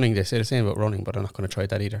running. They say the same about running, but I'm not going to try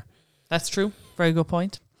that either. That's true. Very good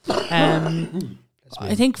point.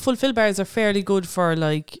 I think Fulfill bars are fairly good for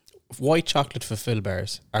like... White chocolate Fulfill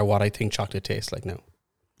bars are what I think chocolate tastes like now.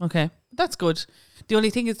 Okay, that's good. The only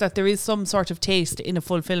thing is that there is some sort of taste in a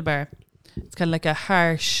Fulfill bar. It's kind of like a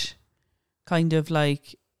harsh kind of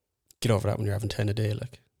like... Get over that when you're having 10 a day.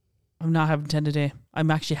 Like, I'm not having 10 a day. I'm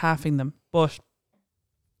actually halving them. But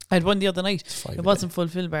I had one the other night. It wasn't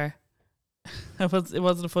Fulfill bar. It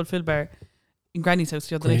wasn't a Fulfill bar in Granny's house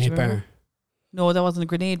the other night. Bar? No, that wasn't a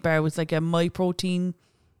grenade bar. It was like a My Protein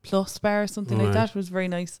Plus bar or something like that. It was very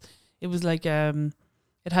nice. It was like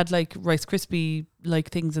it had like Rice Krispie like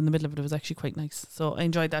things in the middle of it. It was actually quite nice. So I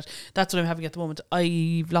enjoyed that. That's what I'm having at the moment.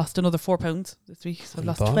 I've lost another 4 pounds this week. So I've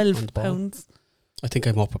lost 12 pounds. I think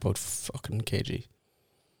I'm up about fucking kg.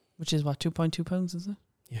 Which is what, 2.2 pounds, is it?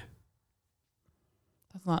 Yeah.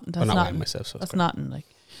 That's not. I'm not weighing myself, so that's nothing. Like,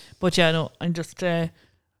 but yeah, no, I'm just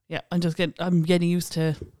I'm getting used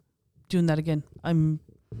to doing that again. I'm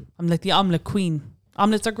like the omelette queen.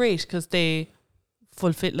 Omelettes are great because they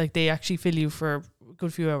they actually fill you for a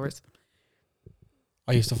good few hours.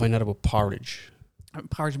 I used to find out about porridge.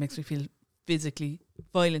 Porridge makes me feel physically,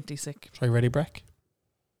 violently sick. Try Ready Breck.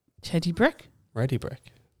 Teddy Breck? Ready Breck.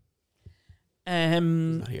 He's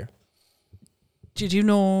not here. Did you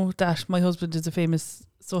know that my husband is a famous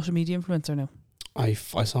social media influencer now? I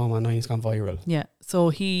saw him online. He's gone viral. Yeah. So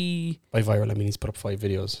by viral, I mean he's put up 5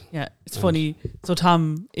 videos. Yeah, it's funny. So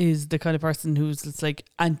Tom is the kind of person who's like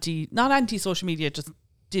not anti social media, just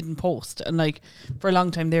didn't post, and like for a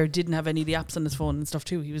long time there didn't have any of the apps on his phone and stuff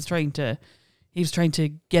too. He was trying to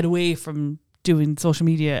get away from doing social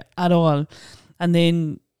media at all, and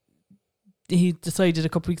then he decided a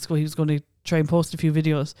couple of weeks ago he was going to try and post a few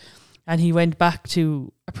videos. And he went back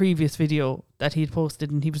to a previous video that he'd posted,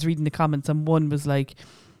 and he was reading the comments, and one was like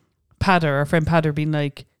our friend Padder being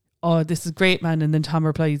like, oh, this is great, man. And then Tom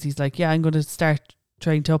replies, he's like, yeah, I'm going to start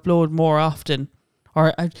trying to upload more often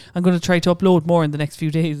Or I'm going to try to upload more in the next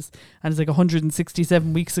few days. And it's like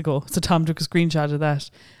 167 weeks ago. So Tom took a screenshot of that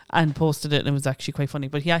and posted it, and it was actually quite funny.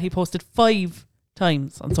 But yeah, he posted 5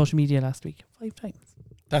 times on social media last week. 5 times.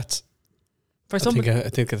 That's... For I somebody,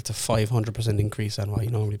 think it's a 500% increase on what you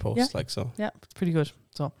normally post. Yeah. Like so. yeah, it's pretty good.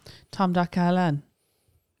 So Tom.Cahalan.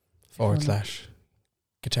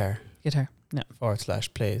 / guitar. Guitar. Yeah.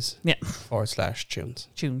 / plays. Yeah. / tunes.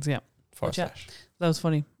 Tunes, yeah. / Yeah. That was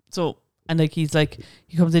funny. So, and like he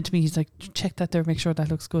comes into me, he's like, check that there, make sure that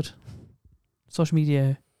looks good. Social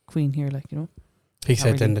media queen here, like, you know. He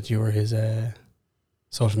said then that you were his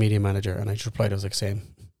social media manager, and I just replied, I was like, same.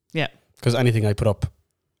 Yeah. Because anything I put up,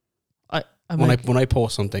 when I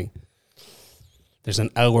post something, there's an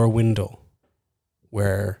hour window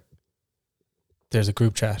where there's a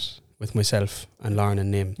group chat with myself and Lauren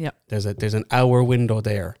and Nim. Yeah. There's an hour window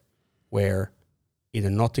there where either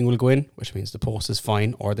nothing will go in, which means the post is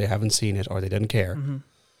fine, or they haven't seen it, or they didn't care,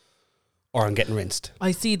 or I'm getting rinsed.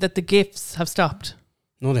 I see that the GIFs have stopped.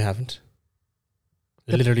 No, they haven't.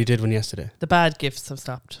 They literally did one yesterday. The bad GIFs have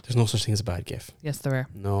stopped. There's no such thing as a bad GIF. Yes, there are.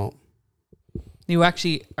 No. You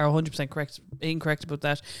actually are 100% incorrect about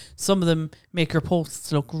that. Some of them make your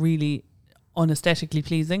posts look really unaesthetically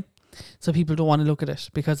pleasing. So people don't want to look at it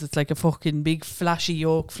because it's like a fucking big flashy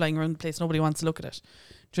yoke flying around the place. Nobody wants to look at it.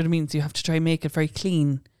 Do you know what I mean? So you have to try and make it very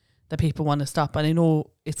clean that people want to stop. And I know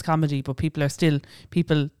it's comedy, but people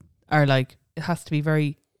are like, it has to be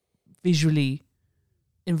very visually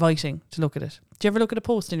inviting to look at it. Do you ever look at a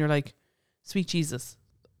post and you're like, sweet Jesus,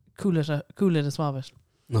 cool it a swab it?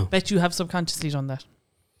 No. Bet you have subconsciously done that.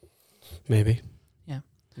 Maybe. Yeah.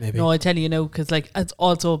 Maybe. No, I tell you now, because like it's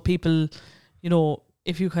also people, you know,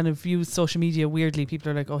 if you kind of use social media weirdly, people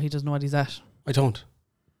are like, oh, he doesn't know what he's at. I don't.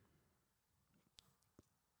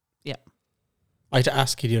 Yeah. I had to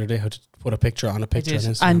ask you the other day how to put a picture on a picture on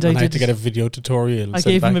Instagram, and I had to get a video tutorial. I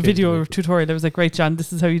gave him a video tutorial. I was like, right, John,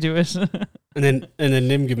 this is how you do it. and then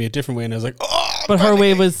Nim gave me a different way, and I was like, oh. But her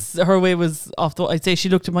way was off the. I'd say she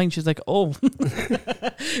looked at mine. She was like, oh,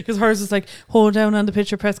 because hers was like, hold down on the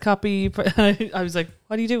picture, press copy. I was like,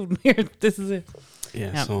 what are you doing here? This is it.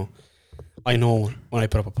 Yeah. So I know when I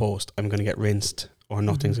put up a post, I'm going to get rinsed or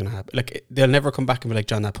nothing's going to happen. Like they'll never come back and be like,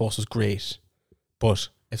 John, that post was great, but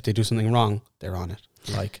if they do something wrong, they're on it,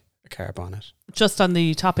 like a carb on it. Just on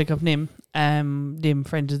the topic of Nim, Nim,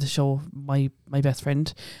 friend of the show, my best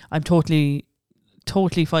friend, I'm totally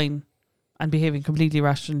fine and behaving completely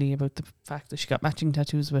rationally about the fact that she got matching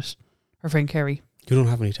tattoos with her friend Kerry. You don't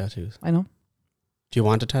have any tattoos. I know. Do you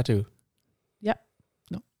want a tattoo? Yeah.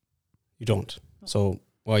 No. You don't? No. So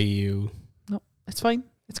why you... No, it's fine.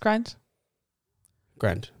 It's grand.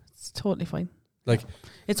 Grand. It's totally fine. Like...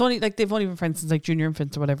 It's only, like, they've only been friends since, like, junior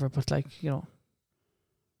infants or whatever, but, like, you know.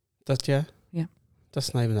 That's, yeah? Yeah.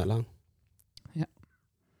 That's not even that long. Yeah.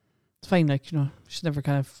 It's fine, like, you know, she's never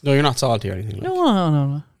kind of... No, you're not salty or anything like that.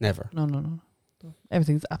 No. Never? No.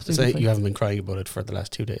 Everything's absolutely like fine. You haven't been crying about it for the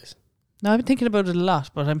last 2 days. No, I've been thinking about it a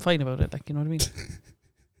lot, but I'm fine about it, like, you know what I mean?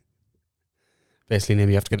 Basically,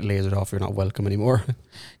 maybe you have to get it lasered off. You're not welcome anymore.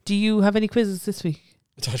 Do you have any quizzes this week?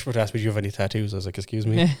 I thought you were to ask me, do you have any tattoos? I was like, excuse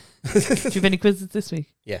me. Yeah. Do you have any quizzes this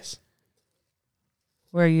week? Yes.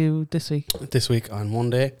 Where are you this week? This week on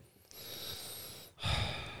Monday.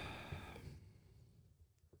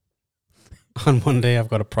 On Monday, I've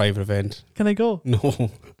got a private event. Can I go?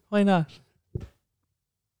 No. Why not?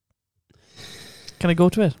 Can I go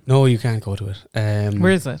to it? No, you can't go to it.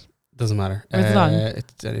 Where is it? Doesn't matter. Where's it on?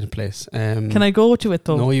 It's in a place. Can I go to it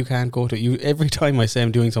though? No, you can't go to it. Every time I say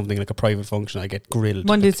I'm doing something like a private function, I get grilled.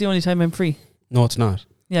 Monday's the only time I'm free. No, it's not.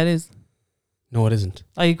 Yeah, it is. No, it isn't.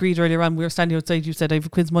 I agreed earlier on. We were standing outside. You said I have a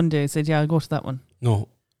quiz Monday. I said, yeah, I'll go to that one. No,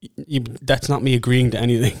 that's not me agreeing to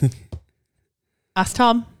anything. Ask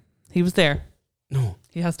Tom. He was there. No.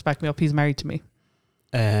 He has to back me up. He's married to me.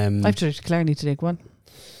 I have to Killarney today. Go on.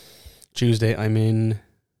 One. I'm in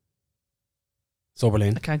Sober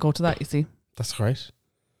Lane. I can't go to that, you see. That's right.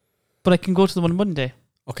 But I can go to the one Monday.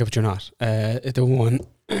 Okay, but you're not. The one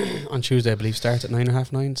on Tuesday, I believe, starts at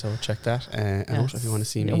 9:30, so check that. And also if you want to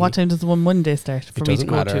see me. What time does the one Monday start for me to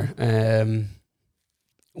go to? It doesn't matter.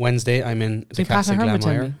 Wednesday, I'm in the Castle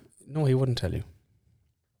Glamire. No, he wouldn't tell you.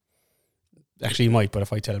 Actually, he might, but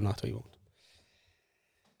if I tell him not to, he won't.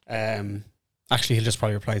 Actually, he'll just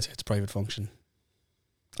probably reply and say it's a private function.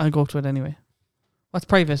 I'll go to it anyway. What's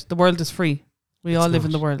private? The world is free. We all live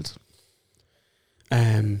in the world.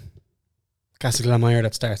 Castle Glamire,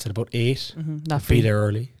 that starts at about 8. Not I'll be there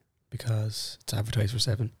early because it's advertised for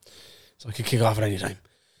 7. So I could kick off at any time.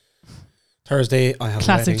 Thursday, I have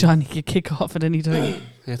Classic a wedding. John, you could kick off at any time.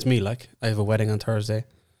 It's me, like. I have a wedding on Thursday.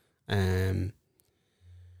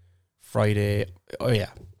 Friday. Oh yeah.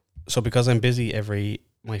 So because I'm busy,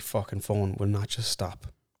 my fucking phone will not just stop.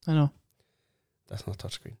 I know. That's not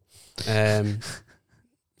touchscreen.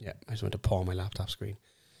 Yeah, I just went to paw my laptop screen.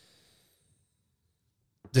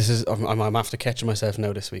 This is I'm after catching myself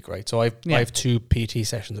now this week, right? So I have 2 PT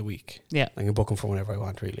sessions a week. Yeah, I can book them for whenever I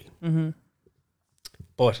want, really. Mm-hmm.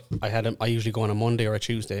 But I usually go on a Monday or a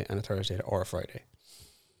Tuesday and a Thursday or a Friday.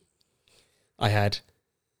 I had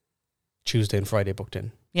Tuesday and Friday booked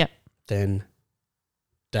in. Yeah. Then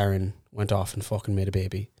Darren went off and fucking made a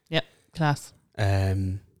baby. Yeah, class.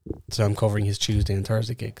 So I'm covering his Tuesday and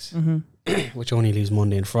Thursday gigs, Mm-hmm. which only leaves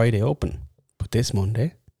Monday and Friday open. But this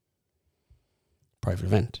Monday, private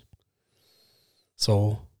event.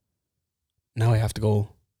 So now I have to go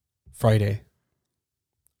Friday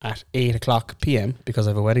at 8 o'clock p.m. because I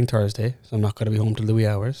have a wedding Thursday, so I'm not going to be home till the wee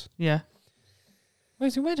hours. Yeah.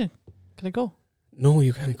 Where's your wedding? Can I go? No,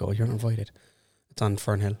 you can't go. You're not invited. It's on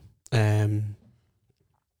Fernhill. I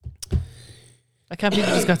can't believe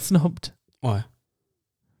you just got snubbed. Why?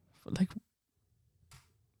 Like,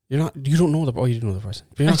 You don't know the... Oh, you do know the person.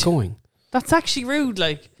 But you're not going. that's actually rude.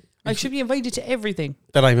 Like, I should be invited to everything.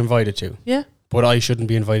 That I'm invited to. Yeah. But I shouldn't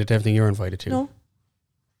be invited to everything you're invited to. No.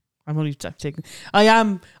 I'm only taking... I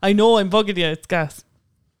know I'm bugging you. It's gas.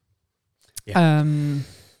 Yeah.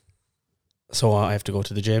 So I have to go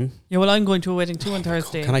to the gym. Yeah, well, I'm going to a wedding too on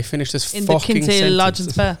Thursday. Can I finish this in the fucking Kinsale sentence? Lodge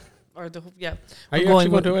and Spa. Or the... Yeah. Are you actually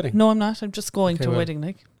going to a wedding? No, I'm not. I'm just going to a wedding,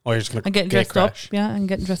 like. Oh, you're just going to I'm getting dressed up. Yeah, I'm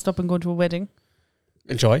getting dressed up and going to a wedding.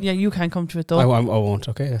 Enjoy. Yeah, you can't come to it though. I won't.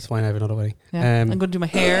 Okay, that's fine. I have another wedding. Yeah. I'm going to do my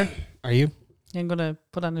hair. Are you? I'm going to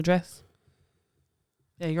put on a dress.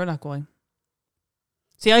 Yeah, you're not going.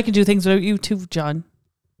 See, I can do things without you too, John.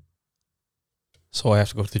 So I have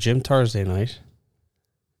to go to the gym Thursday night,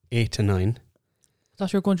 8 to 9. I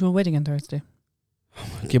thought you were going to a wedding on Thursday.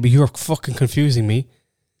 Yeah, but you're fucking confusing me.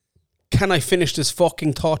 Can I finish this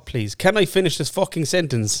fucking thought, please? Can I finish this fucking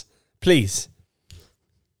sentence? Please.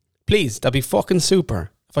 Please, that'd be fucking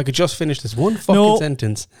super. If I could just finish this one fucking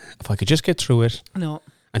sentence. If I could just get through it. No.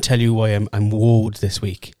 And tell you why I'm woed this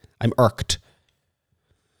week. I'm irked.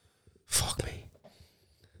 Fuck me.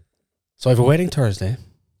 So I have a wedding Thursday.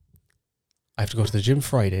 I have to go to the gym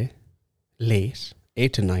Friday. Late.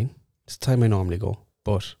 8 to 9. It's the time I normally go.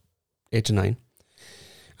 But 8 to 9.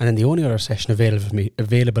 And then the only other session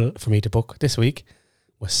available for me to book this week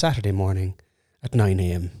was Saturday morning at 9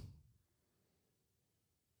 a.m.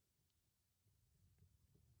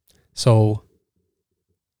 So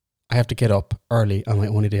I have to get up early on my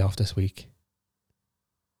only day off this week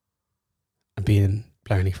and be in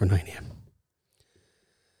Blarney for 9 a.m.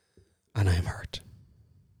 And I am hurt.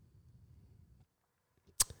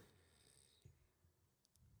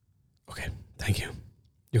 Okay, thank you.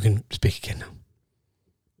 You can speak again now.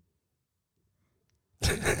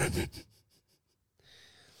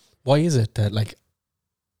 Why is it that, like,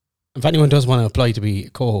 if anyone does want to apply to be a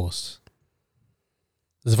co-host,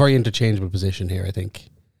 there's a very interchangeable position here, I think.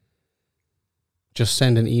 Just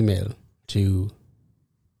send an email to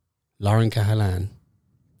Lauren Cahalan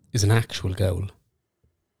is an actual Gowl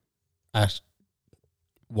at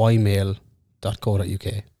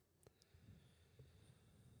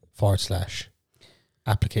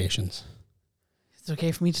ymail.co.uk/applications. Is it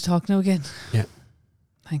okay for me to talk now again? Yeah.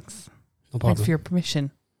 Thanks. No problem. Thanks for your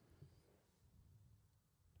permission.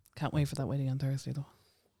 Can't wait for that wedding on Thursday though.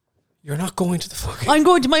 You're not going to the fucking... I'm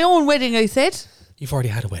going to my own wedding, I said. You've already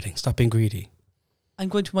had a wedding. Stop being greedy. I'm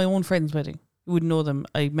going to my own friend's wedding. You wouldn't know them.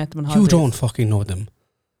 I met them on holidays. You don't fucking know them.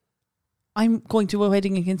 I'm going to a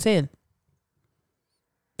wedding in Kinsale.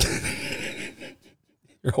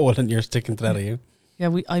 You're sticking to that, are you?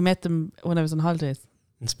 Yeah, I met them when I was on holidays.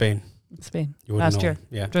 In Spain? In Spain. You wouldn't Last know. year.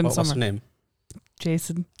 Yeah. During the summer. What's the name?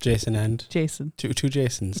 Jason. Jason and? Jason. Two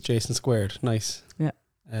Jasons. Jason squared. Nice. Yeah.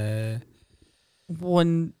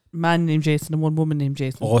 One man named Jason and one woman named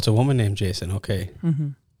Jason. Oh, it's a woman named Jason. Okay. Mm-hmm.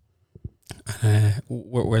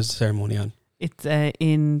 Where's the ceremony on? It's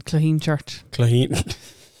in Cloheen Church. Cloheen.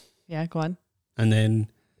 Yeah, go on. And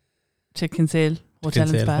then to Kinsale Hotel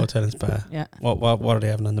and Spa. Yeah. What are they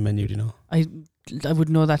having on the menu? Do you know? I wouldn't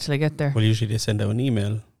know that till I get there. Well, usually they send out an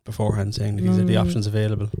email beforehand saying these are the options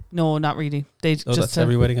available. No, not really. That's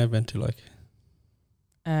every wedding I've been to. Like,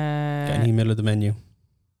 get an email with the menu.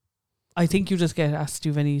 I think you just get asked, do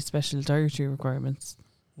you have any special dietary requirements?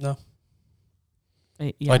 No.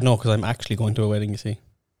 Yeah. I'd know because I'm actually going to a wedding, you see.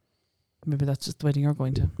 Maybe that's just the wedding you're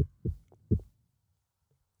going to.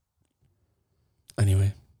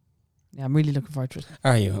 Anyway. Yeah, I'm really looking forward to it.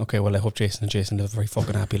 Are you? Okay, well, I hope Jason and Jason live a very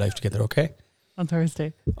fucking happy life together, okay? On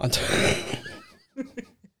Thursday. In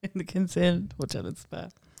the Kinsale Hotel and Spa.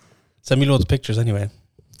 Send me loads of pictures anyway.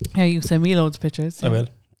 Yeah, you send me loads of pictures. I will.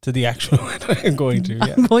 To the actual wedding I'm going to,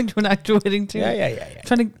 yeah. I'm going to an actual wedding too. Yeah.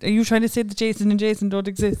 Are you trying to say that Jason and Jason don't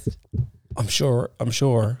exist? I'm sure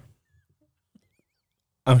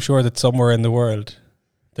that somewhere in the world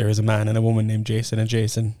there is a man and a woman named Jason and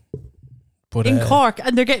Jason. But in Cork,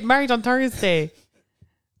 and they're getting married on Thursday.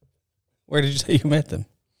 Where did you say you met them?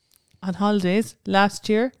 On holidays last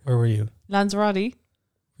year. Where were you? Lanzarote. Were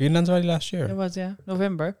you in Lanzarote last year? It was, yeah.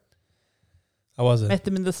 November. How was it? Met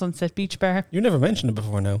them in the Sunset Beach Bar. You never mentioned it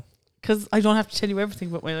before now. Because I don't have to tell you everything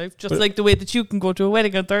about my life. Just like the way that you can go to a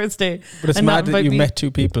wedding on Thursday. But it's mad that you met two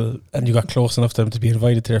people and you got close enough to them to be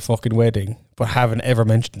invited to their fucking wedding, but haven't ever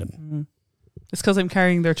mentioned them. Mm. It's because I'm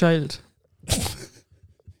carrying their child.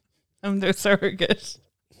 I'm their surrogate.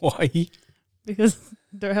 Why? Because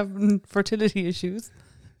they're having fertility issues.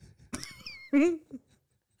 Jason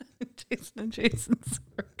and Jason's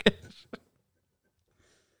surrogate.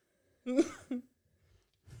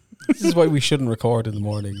 This is why we shouldn't record in the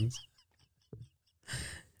mornings.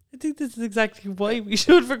 I think this is exactly why we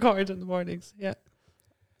should record in the mornings. Yeah.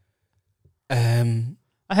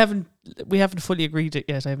 We haven't fully agreed it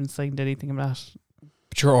yet. I haven't signed anything. I'm not.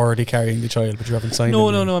 But you're already carrying the child, but you haven't signed it. No,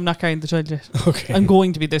 I'm not carrying the child yet. Okay. I'm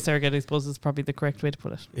going to be their surrogate, I suppose is probably the correct way to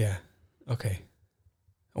put it. Yeah. Okay.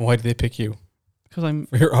 And why did they pick you? Because I'm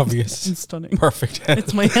For your obvious stunning. perfect health.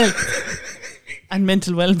 It's my health and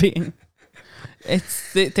mental well-being.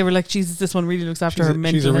 They were like, Jesus, this one really looks after her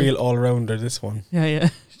mental She's a health. real all-rounder, this one. Yeah.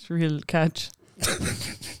 She's a real catch.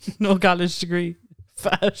 No college degree.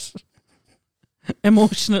 Fat.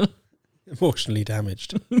 Emotionally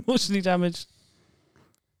damaged. Emotionally damaged.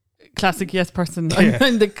 Classic yes person. Yeah.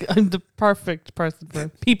 I'm the perfect person for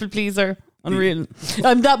people pleaser. Unreal.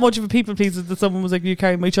 I'm that much of a people pleaser that someone was like, "You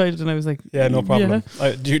carry my child," and I was like, Yeah, no problem.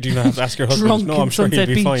 Yeah. Do you not have to ask your husband? Drunk No, in I'm sure he'll Sunset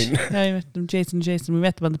be Beach. fine. Yeah, I met them, Jason. We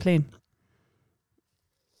met them on the plane.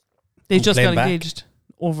 They On just plane got back? engaged.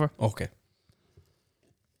 Over. Okay.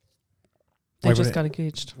 They Why just were got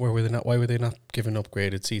engaged. Why were they not given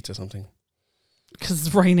upgraded seats or something? Because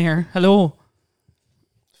it's Ryanair. Hello.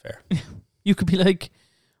 Fair. You could be like,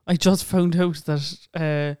 I just found out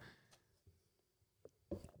that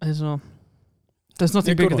I don't know. There's nothing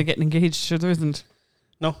Yeah, good bigger one. than getting engaged. Sure, there isn't.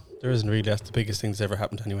 No, there isn't really. That's the biggest thing that's ever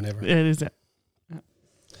happened to anyone ever. Yeah, it is.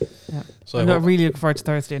 Yeah. So I'm not really looking forward to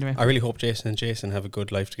Thursday anyway. I really hope Jason and Jason have a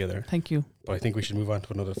good life together. Thank you. But I think we should move on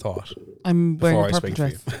to another thought. I'm wearing before a I purple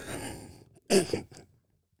swing for dress. you.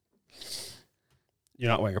 You're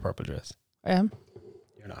not wearing a purple dress. I am.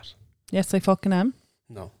 You're not. Yes, I fucking am.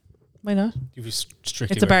 No. Why not? You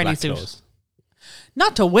strictly It's a wear Barney black suit. clothes.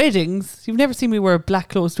 Not to weddings. You've never seen me wear black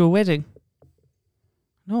clothes to a wedding.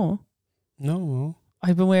 No. No.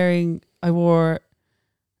 I wore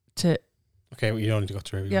to, Okay, well, you don't need to go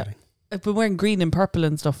through every Yeah. wedding. I've been wearing green and purple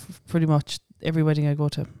and stuff pretty much every wedding I go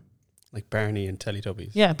to. Like Barney and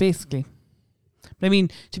Teletubbies. Yeah, basically. But I mean,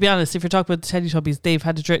 to be honest, if you're talking about the Teletubbies, they've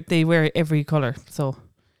had they wear every colour. So,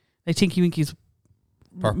 like Tinky Winky's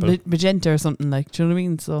Purple. magenta or something like. Do you know what I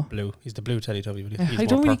mean? So Blue. He's the blue Teletubby. But he's I more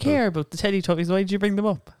don't really purple. care about the Teletubbies. Why did you bring them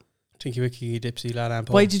up? Tinky Winky, Dipsy, La La,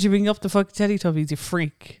 Why did you bring up the fucking Teletubbies, you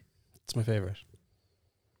freak? It's my favourite.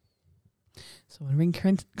 So I'll ring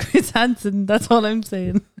Chris Hansen. That's all I'm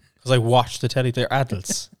saying. Because I watched the telly. They're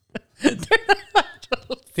adults.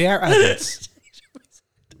 They are adults.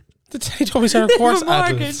 The Teletubbies are, of course,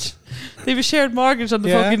 adults. They have a shared mortgage on the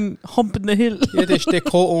fucking hump in the hill. Yeah, they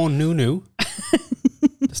co-own Nunu.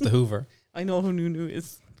 That's the Hoover. I know who Nunu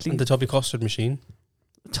is. Please. And the Tubby Custard machine.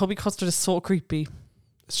 Tubby Custard is so creepy.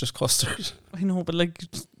 It's just custard. I know, but like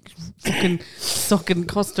fucking sucking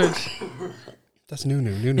custard. That's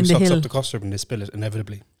Nunu. Nunu In the sucks hill. up the custard and they spill it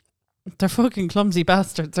inevitably. They're fucking clumsy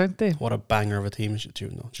bastards, aren't they? What a banger of a theme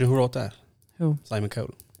tune, though. Do you know who wrote that? Who? Simon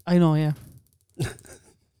Cowell. I know, yeah.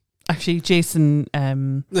 Actually, Jason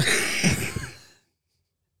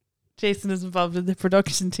Jason is involved in the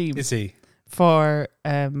production team Is he? for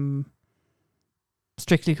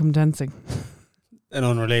Strictly Come Dancing. An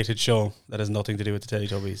unrelated show that has nothing to do with the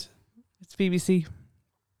Teletubbies. It's BBC.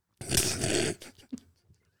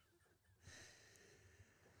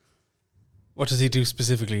 What does he do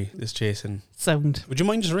specifically, this Jason? Sound. Would you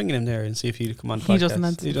mind just ringing him there and see if he'd come on the podcast? He doesn't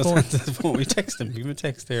answer He the doesn't phone. answer the phone. We text him. Give him a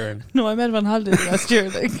text there. And No, I met him on holiday last year.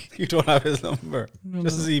 Like, you don't have his number. no,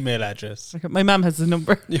 Just no. his email address. Okay, my mum has his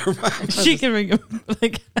number. Your mum. She can ring him. But I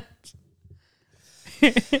can't.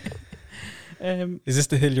 Is this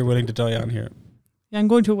the hill you're willing to die on here? Yeah, I'm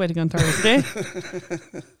going to a wedding on Thursday.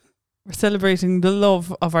 We're celebrating the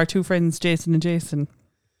love of our two friends, Jason and Jason.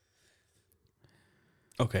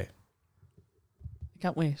 Okay. I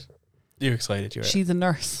can't wait. You're excited, you're She's a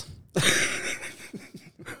nurse.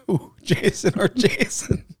 Ooh, Jason or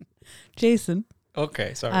Jason? Jason.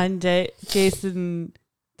 Okay, sorry. And Jason,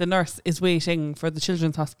 the nurse, is waiting for the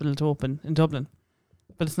children's hospital to open in Dublin.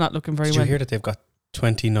 But it's not looking very Did well. you hear that they've got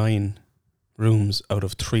 29 rooms out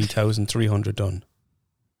of 3,300 done?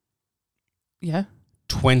 Yeah.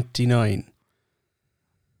 29.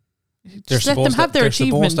 Just let them have their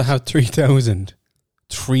achievement. They're supposed to have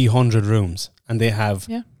 3,300 rooms, and they have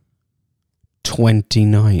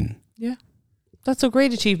 29. Yeah. That's a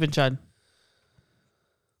great achievement, John.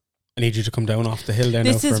 I need you to come down off the hill there.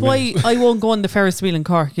 This now for is a why minute. I won't go on the Ferris wheel in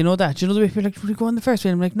Cork. You know that? You know the way people are like, we go on the Ferris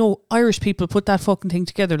wheel. I'm like, no, Irish people put that fucking thing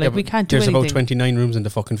together. Like, we can't do anything. There's about 29 rooms in the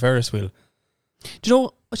fucking Ferris wheel. Do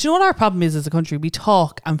you know what our problem is as a country? We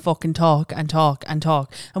talk and fucking talk and talk and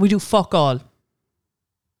talk, and we do fuck all.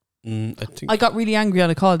 I got really angry on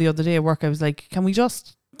a call the other day at work. I was like, can we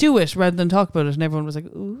just do it rather than talk about it? And everyone was like,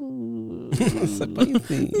 ooh.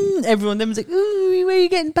 Everyone then was like, ooh, where are you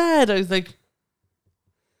getting bad? I was like,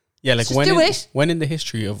 yeah, like just when in the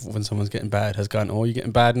history of when someone's getting bad has gone, oh, you're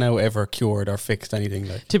getting bad now, ever cured or fixed anything?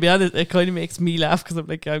 Like, to be honest, it kind of makes me laugh because I'm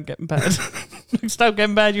like, I'm getting bad. Like, stop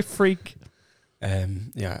getting bad, you freak.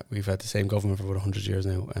 Yeah, we've had the same government for about 100 years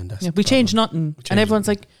now, and that's we changed nothing, and everyone's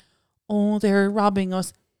like, oh, they're robbing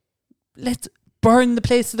us. Let's burn the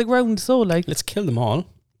place to the ground. So, like, let's kill them all.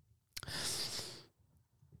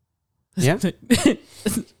 Yeah.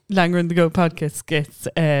 Langer in the Go podcast gets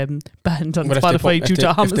banned on Spotify due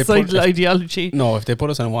to homicidal ideology. No, if they put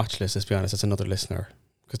us on a watch list, let's be honest, it's another listener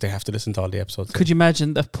because they have to listen to all the episodes. Could you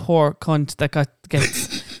imagine the poor cunt that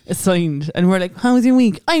gets assigned and we're like, how's your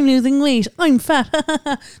week? I'm losing weight. I'm fat.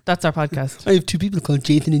 That's our podcast. I have two people called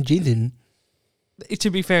Jason and Jason.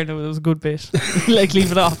 To be fair, though, it was a good bit. Like,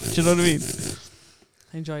 leave it off. Do you know what I mean?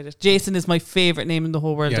 I enjoyed it. Jason is my favourite name in the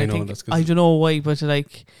whole world. Yeah, I know, think. that's good. I don't know why, but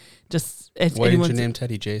like, just why didn't you name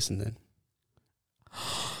Teddy Jason then?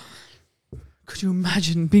 Could you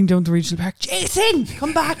imagine being down the regional park? Jason,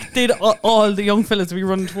 come back! They'd all the young fellas be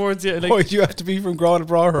running towards you. Like, why do you have to be from Growl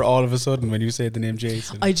Brawler all of a sudden when you say the name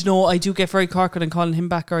Jason? I don't know. I do get very corked and calling him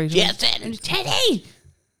back. Or Jason, Teddy.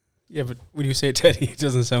 Yeah, but when you say Teddy, it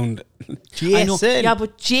doesn't sound Jason. I know. Yeah,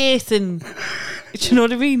 but Jason. Do you know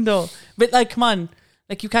what I mean, though? But like, come on,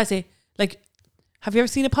 like you can't say like. Have you ever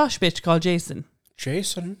seen a posh bitch called Jason?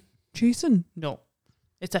 Jason. No,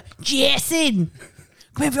 it's a Jason.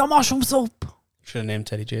 Come here for your mushroom soup. Should have named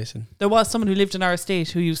Teddy Jason. There was someone who lived in our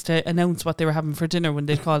estate who used to announce what they were having for dinner when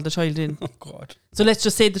they'd call the child in. Oh God! So let's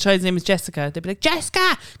just say the child's name is Jessica. They'd be like,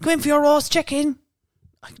 Jessica, come in for your roast chicken.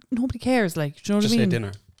 Like, nobody cares. Like, do you know what I mean? Just say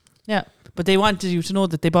dinner. Yeah, but they wanted you to know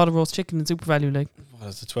that they bought a roast chicken in Super Value, like. What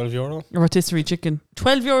is it, €12? A rotisserie chicken.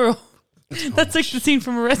 €12. That's like the scene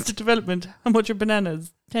from Arrested Development. How much are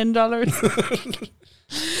bananas? $10.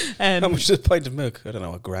 How much is a pint of milk? I don't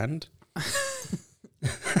know, $1,000.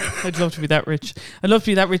 I'd love to be that rich. I'd love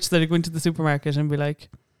to be that rich that I go into the supermarket and be like,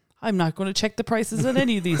 I'm not going to check the prices on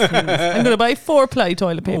any of these things. I'm going to buy 4-ply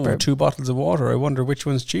toilet paper. 2 bottles of water. I wonder which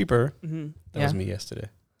one's cheaper. Mm-hmm. That was me yesterday.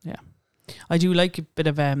 Yeah. I do like a bit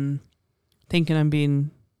of thinking I'm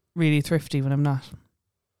being really thrifty when I'm not.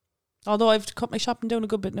 Although I've cut my shopping down a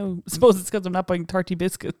good bit now. I suppose it's because I'm not buying 30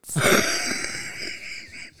 biscuits.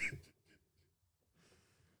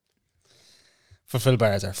 Fulfill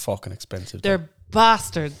bars are fucking expensive. They're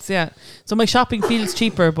bastards, yeah. So my shopping feels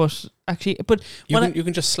cheaper, but you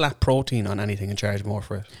can just slap protein on anything and charge more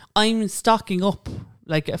for it. I'm stocking up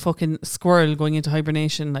like a fucking squirrel going into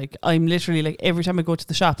hibernation. Like, I'm literally like, every time I go to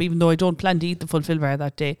the shop, even though I don't plan to eat the Fulfill bar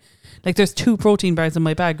that day, like, there's 2 protein bars in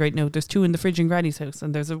my bag right now. There's 2 in the fridge in Granny's house,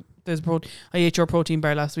 and there's I ate your protein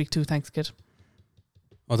bar last week too. Thanks, kid.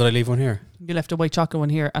 Oh, did I leave one here? You left a white chocolate one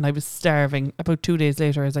here, and I was starving. About 2 days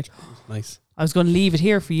later, I was like, nice. I was going to leave it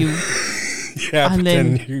here for you. Yeah, and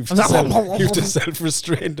then you've to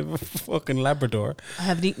self-restraint of a fucking Labrador. I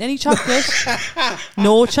haven't eaten any chocolate.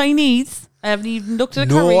 No Chinese. I haven't even looked at a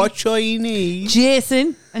curry. No Chinese.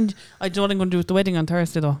 Jason. And I don't know what I'm going to do with the wedding on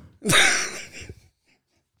Thursday, though. Because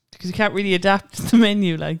you can't really adapt the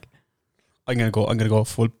menu, like. I'm gonna go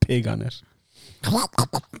full pig on it. I'm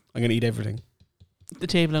gonna eat everything. The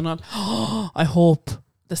table and all. I hope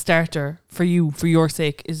the starter for you, for your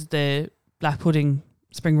sake, is the black pudding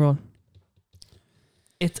spring roll.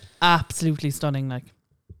 It's absolutely stunning, like.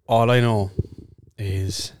 All I know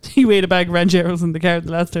is you ate a bag of rancheros in the car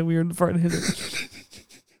the last time we were in the front of it.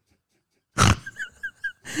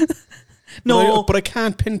 No, but I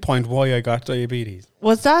can't pinpoint why I got diabetes.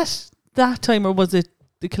 Was that time, or was it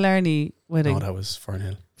the Killarney wedding? No, that was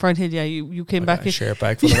Fernhill. Fernhill, yeah. You came back. A share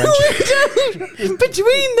bag full of rancheros.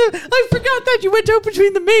 I forgot that you went out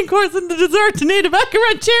between the main course and the dessert and ate a bag of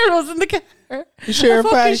rancheros in the car. Share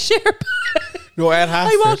bag. No, I had half.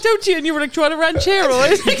 I walked out to you and you were like, "Do you want a ranchero?" I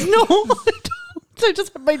was like, "No, I don't. I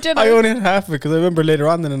just had my dinner." I only had half of it because I remember later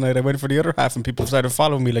on in the night I went for the other half and people started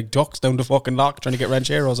following me like ducks down the fucking lock trying to get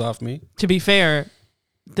rancheros off me. To be fair,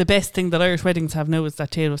 the best thing that Irish weddings have now is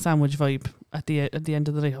that tail of sandwich vibe at the end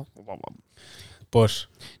of the day. But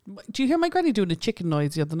do you hear my granny doing a chicken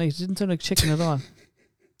noise the other night? It didn't sound like chicken at all.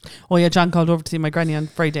 Oh yeah, John called over to see my granny on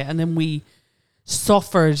Friday and then we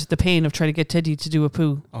suffered the pain of trying to get Teddy to do a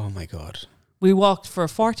poo. oh my God, We walked for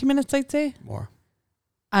 40 minutes, I'd say, more.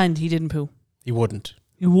 and he didn't poo. He wouldn't.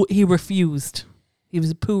 He refused. He was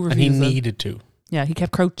a poo refuser. And he needed to. Yeah, he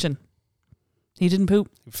kept crouching. He didn't poo.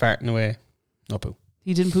 Farting away. No poo.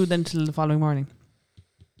 He didn't poo then till the following morning.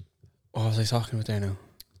 What was I talking about there now?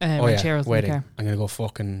 Rancheros in the wedding. car. I'm going to go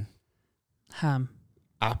fucking Ham.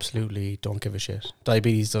 absolutely don't give a shit.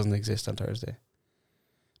 Diabetes doesn't exist on Thursday.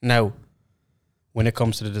 Now, when it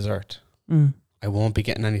comes to the dessert, I won't be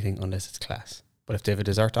getting anything unless it's class. But if they have a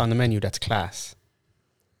dessert on the menu, that's class.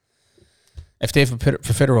 If they have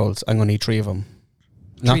profiteroles, I'm going to eat 3 of them.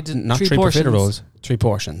 Not three profiteroles, 3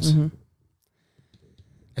 portions. Mm-hmm.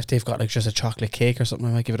 If they've got like just a chocolate cake or something,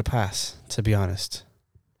 I might give it a pass, to be honest.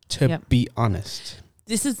 Be honest.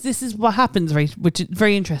 This is what happens, right? Which is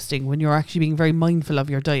very interesting when you're actually being very mindful of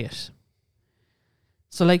your diet.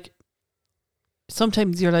 So like,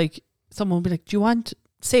 sometimes you're like, someone will be like, do you want,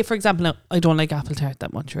 say for example, now, I don't like apple tart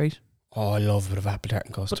that much, right? Oh, I love a bit of apple tart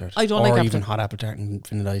and custard. But I don't like apple even tart. hot apple tart and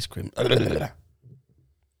vanilla ice cream.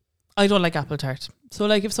 I don't like apple tart. So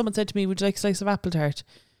like if someone said to me, would you like a slice of apple tart?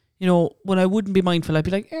 You know, when I wouldn't be mindful, I'd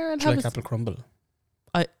be like, I'll Do you have like apple crumble?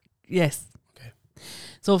 Yes. Okay.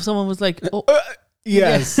 So if someone was like, oh,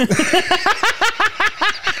 yes.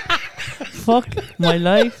 fuck my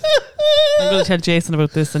life. I'm going to tell Jason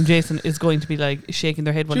about this and Jason is going to be like shaking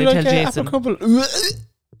their head when I tell Jason. Apple crumble?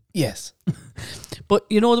 Yes. But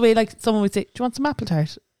you know the way like someone would say, do you want some apple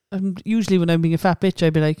tart? And usually when I'm being a fat bitch,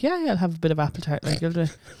 I'd be like, yeah, I'll have a bit of apple tart. Like,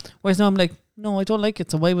 whereas now I'm like, no, I don't like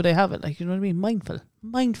it, so why would I have it? Like, you know what I mean?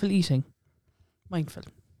 Mindful eating.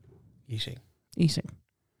 Eating.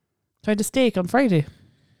 Tried a steak on Friday.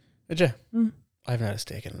 Did you? I haven't had a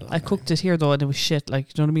steak in a long time. I cooked it here though and it was shit. Like,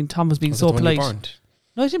 do you know what I mean? Tom was being Was so it the one you polite. burnt?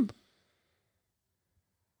 No, I didn't.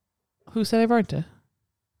 Who said I burnt it?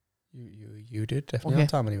 You did, definitely. Okay. Not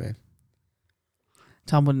Tom anyway.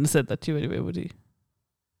 Tom wouldn't have said that to you anyway, would he?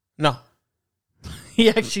 No. He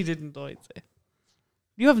actually didn't though, I'd say.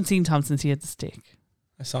 You haven't seen Tom since he had the steak.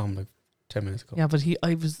 I saw him like 10 minutes ago. Yeah, but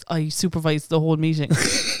I supervised the whole meeting.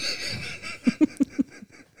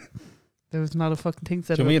 There was not a fucking thing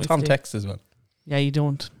said. So me and Tom text as well. Yeah, you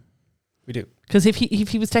don't. We do. Because if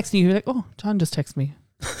he was texting you, he'd be like, oh, John just texted me.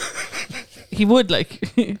 He would, like.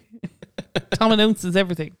 Tom announces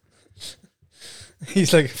everything.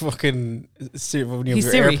 He's like fucking when you have your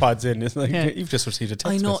Siri. AirPods in. It's like you've just received a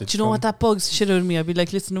text I know. message. Do you know what that bugs the shit out of me? I'd be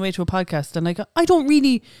like listening away to a podcast, and I don't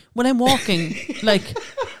really when I'm walking like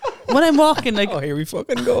Oh, here we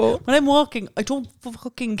fucking go. when I'm walking, I don't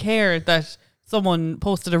fucking care that someone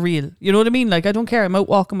posted a reel. You know what I mean? Like I don't care. I'm out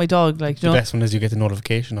walking my dog. Like you The know, best one is you get the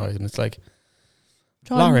notification noise, and it's like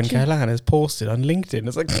John, Lauren Callahan has posted on LinkedIn.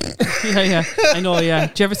 It's like yeah, I know. Yeah.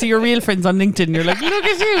 Do you ever see your real friends on LinkedIn? You're like, look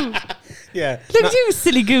at you. yeah, Look at you,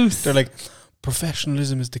 silly goose. They're like,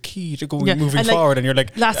 professionalism is the key to going Yeah, moving and like, forward, and you're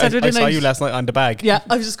like, last I Saturday saw night- you last night on the bag. Yeah,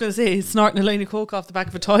 I was just going to say, snorting a line of coke off the back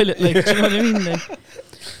of a toilet. Like, do you know what I mean? Like,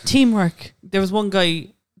 teamwork. There was one guy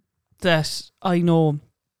that I know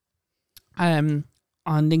on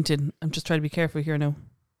LinkedIn. I'm just trying to be careful here now.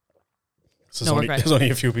 So No, we're great. there's only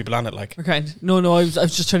a few people on it. Like, We're kind. No, I was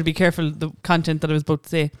just trying to be careful the content that I was about to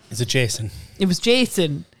say. is it Jason? It was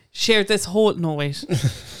Jason shared this whole. No, wait.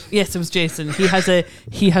 Yes, it was Jason. He has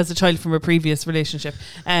a child from a previous relationship.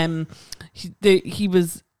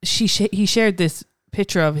 He shared this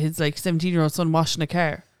picture of his like 17-year-old son washing a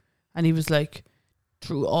car, and he was like,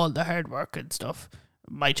 through all the hard work and stuff,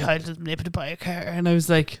 my child has been able to buy a car, and I was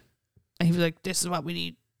like, and he was like, this is what we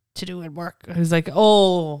need to do at work. I was like,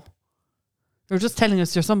 oh, they're just telling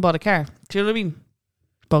us your son bought a car. Do you know what I mean?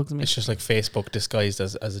 Bugs me. It's just like Facebook disguised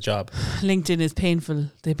as a job. LinkedIn is painful.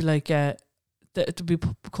 They'd be like, to be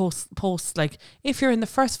posts like, if you're in the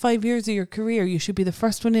first 5 years of your career, you should be the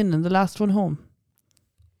first one in and the last one home.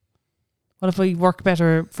 What if I work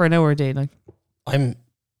better for an hour a day? Like, I'm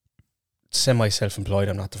semi-self-employed.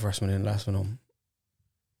 I'm not the first one in, last one home.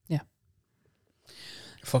 Yeah.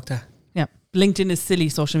 Fuck that. yeah, LinkedIn is silly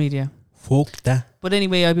social media. Fuck that. But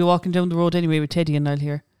anyway, I'll be walking down the road anyway with Teddy, and I'll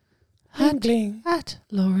hear Handling. at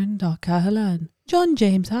Lauren.Cahalan, John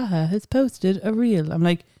James Haha has posted a reel. I'm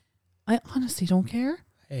like, I honestly don't care.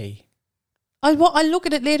 Hey. I'll look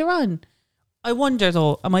at it later on. I wonder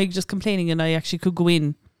though, am I just complaining and I actually could go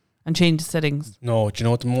in and change the settings? No, do you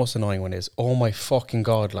know what the most annoying one is? Oh my fucking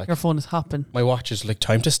God, like Your phone is hopping. my watch is like,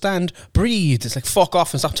 time to stand, breathe. It's like, fuck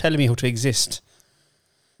off and stop telling me how to exist.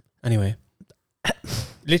 Anyway,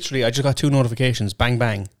 literally, I just got 2 notifications, bang,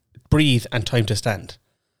 bang, breathe and time to stand.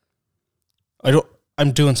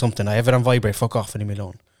 I'm doing something. I have it on vibrate, fuck off and leave me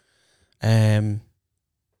alone.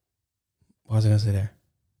 What was I going to say there?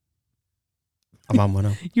 I'm on one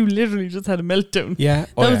now. You literally just had a meltdown. Yeah.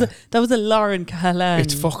 That was a Lauren Cahalan.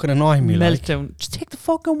 It's fucking annoying me. Meltdown. Like. Just take the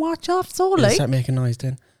fucking watch off, so It'll like. start making noise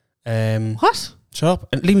then. What? Shut up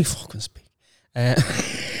and leave me fucking speak.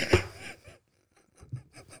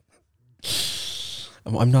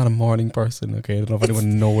 I'm not a morning person, okay? I don't know if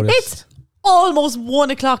anyone noticed. It's almost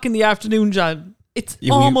 1 o'clock in the afternoon, John. It's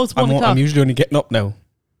almost 1 o'clock. I'm usually only getting up now.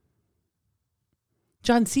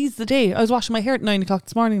 John, seize the day. I was washing my hair at 9 o'clock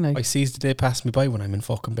this morning. Like. I seize the day pass me by when I'm in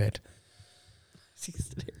fucking bed. Seize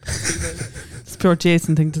the day. It's a pure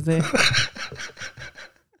Jason thing to say.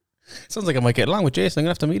 Sounds like I might get along with Jason. I'm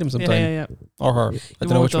going to have to meet him sometime. Yeah. Or her. I don't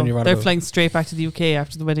know which one you're on They're about. flying straight back to the UK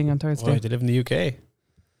after the wedding on Thursday. Oh, they live in the UK.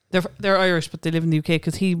 They're Irish, but they live in the UK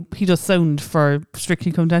because he does sound for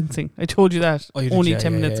Strictly Come Dancing. I told you that only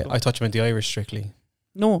 10 minutes ago. I thought you meant the Irish Strictly.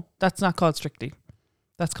 No, that's not called Strictly.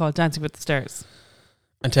 That's called Dancing with the Stars.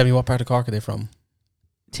 And tell me, what part of Cork are they from?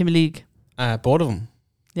 Timoleague. Both of them?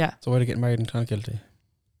 Yeah. So why are they getting married in Clonakilty?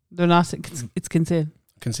 They're not. It's Kinsale.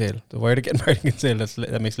 Kinsale. So why are they getting married in Kinsale?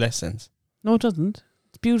 That makes less sense. No, it doesn't.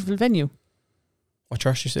 It's a beautiful venue. What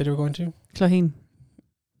church did you say they were going to? Cloheen.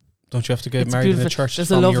 Don't you have to get married in a church There's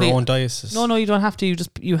from your own diocese? No, you don't have to.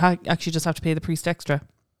 You actually just have to pay the priest extra.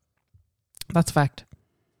 That's a fact.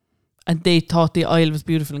 And they thought the aisle was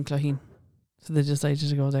beautiful in Cloheen, so they decided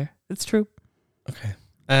to go there. It's true. Okay.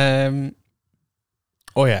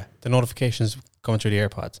 Oh yeah, the notifications coming through the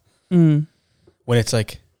AirPods. When it's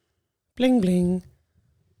like, bling bling,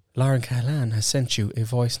 Lauren Cahalan has sent you a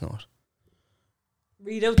voice note.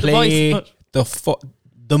 Read out the voice note.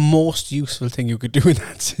 The most useful thing you could do in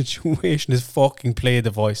that situation is fucking play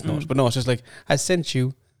the voice note. But no, it's just like, has sent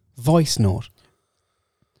you voice note.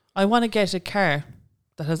 I want to get a car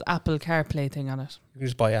that has Apple CarPlay thing on it. You can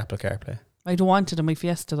just buy Apple CarPlay. I don't want it in my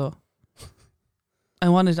Fiesta though. I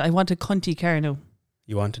want a cunty car now.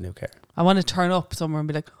 You want a new car? I want to turn up somewhere and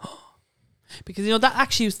be like, oh. Because that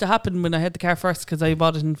actually used to happen when I had the car first, because I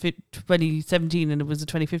bought it in 2017 and it was a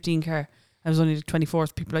 2015 car. I was only 24,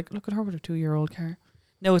 so people were like, look at her with a 2-year-old car.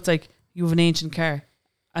 Now it's like, you have an ancient car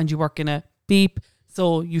and you work in a beep,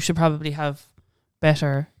 so you should probably have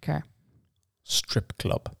better car. Strip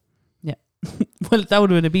club. Yeah. Well, that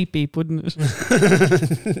would have been a beep, wouldn't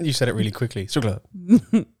it? You said it really quickly. Strip club.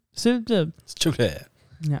 Strip club. Strip club.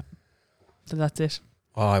 Yeah. So that's it.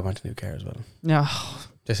 Oh, I want a new car as well. Yeah.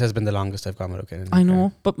 This has been the longest I've gone without getting a new I know.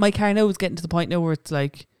 car. But my car now is getting to the point now where it's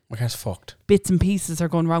like, my car's fucked. Bits and pieces are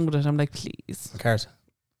going wrong with it. I'm like, please. My car's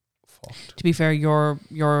fucked. To be fair,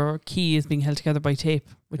 your key is being held together by tape,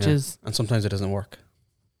 which is... And sometimes it doesn't work.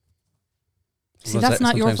 See, that's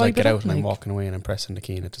not your fault. Sometimes I get out and I'm walking away and I'm pressing the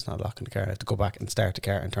key and it's not locking the car. I have to go back and start the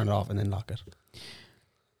car and turn it off and then lock it.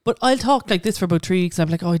 But I'll talk like this for about 3 weeks. I'm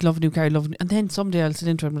like, oh, I'd love a new car. And then someday I'll sit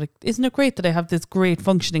into it and I'm like, isn't it great that I have this great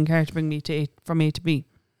functioning car to bring me from A to B?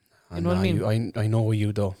 You know what I mean? I know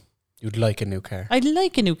you though. You'd like a new car. I'd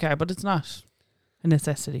like a new car, but it's not a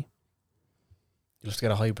necessity. You'll have to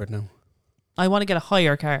get a hybrid now. I want to get a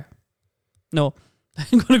higher car. No.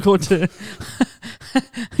 I'm going to go to...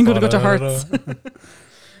 I'm going to go to Hertz.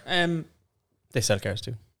 They sell cars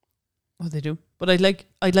too. Oh, they do. But I'd like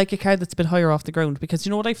a car that's a bit higher off the ground, because you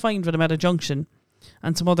know what I find when I'm at a junction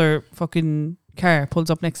and some other fucking car pulls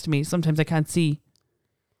up next to me, sometimes I can't see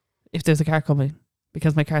if there's a car coming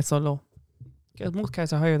because my car's so low. Because most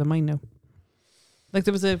cars are higher than mine now. Like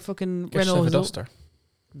there was a fucking Get Renault. yourself a Duster.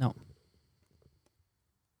 No.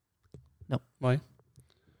 Why?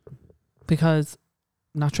 Because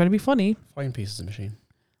I'm not trying to be funny. Fine pieces of machine.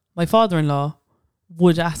 My father-in-law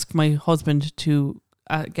would ask my husband to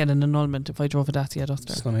get an annulment if I drove a Dacia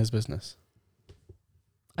Duster. It's none of his business.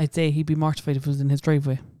 I'd say he'd be mortified if it was in his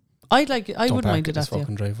driveway. I wouldn't mind a Dacia.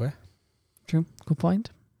 Fucking driveway. True. Good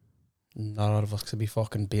point. Not a lot of us could be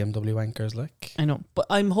fucking BMW wankers, like. I know, but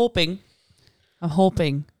I'm hoping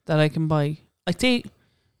that I can buy. I'd say,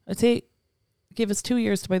 give us 2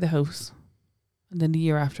 years to buy the house, and then the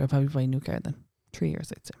year after I'll probably buy a new car. Then 3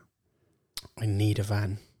 years, I'd say. I need a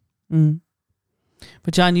van.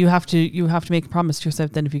 But John, you have to make a promise to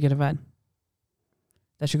yourself then if you get a van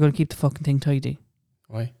that you're going to keep the fucking thing tidy.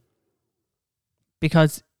 Why?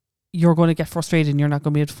 Because you're going to get frustrated and you're not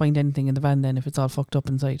going to be able to find anything in the van then if it's all fucked up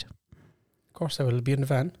inside. Of course I will. It'll be in the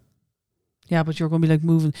van. Yeah, but you're going to be like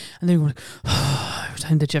moving, and then you're like, every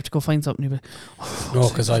time that you have to go find something, you'll be like, No,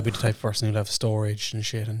 because I'd be the type of person who'd have storage and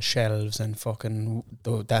shit and shelves and fucking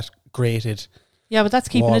that grated yeah, but that's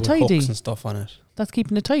keeping wall it with tidy. hooks and stuff on it. That's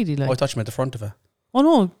keeping it tidy. Like, I thought you meant the front of it. oh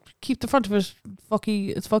no, keep the front of it as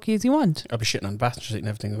fucky as you want. I'd be shitting on the passenger seat and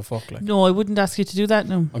everything. Give a fuck, like. No, I wouldn't ask you to do that.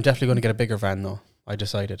 No, I'm definitely going to get a bigger van though. I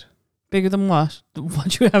decided. bigger than what?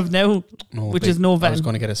 What you have now, No, which is no I van. was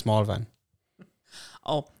going to get a small van.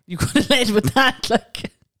 Oh, you could have led with that,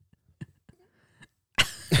 like.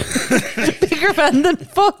 Bigger van than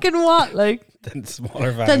fucking what, like? Then the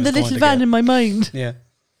smaller van. Than the little van in my mind. Yeah.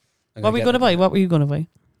 What were you going to buy? What were you going to buy?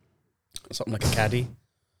 Something like a caddy.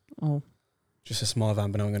 Oh, Just a small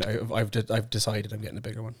van, but now I've decided I'm getting a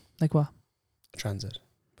bigger one. like what? A Transit,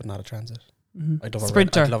 but not a Transit. Mm-hmm. I'd love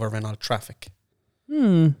Sprinter. I'd love a Renault Traffic.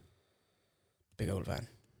 Big old van.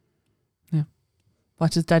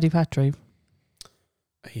 What does Daddy Pat drive?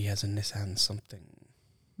 He has a Nissan something.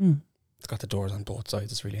 It's got the doors on both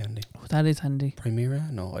sides. It's really handy. Oh, that is handy. Primera?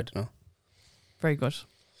 No, I don't know. Very good.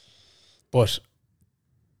 But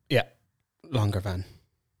yeah, longer van.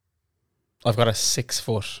 I've got a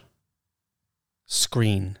 6-foot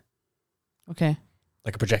screen, Okay.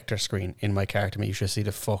 like a projector screen in my car to make you should see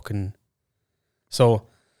the fucking. So,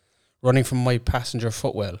 running from my passenger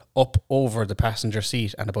footwell up over the passenger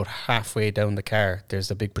seat and about halfway down the car, there's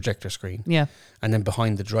a big projector screen. Yeah. And then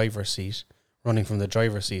behind the driver's seat, running from the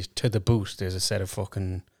driver's seat to the boot, there's a set of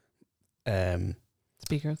fucking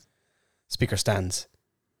Speakers. speaker stands.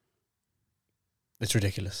 It's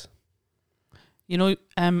ridiculous. You know,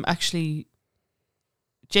 actually,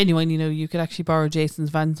 genuinely, you know, you could actually borrow Jason's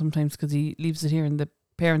van sometimes because he leaves it here in the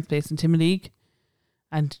parents' place in Timoleague,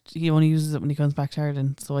 and he only uses it when he comes back to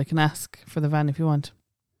Ireland. So I can ask for the van if you want.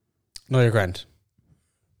 No, you're grand.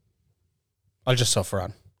 I'll just suffer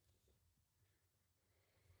on.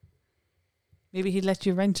 Maybe he'd let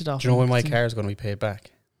you rent it off. Do you know when my car is going to be paid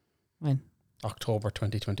back? When? October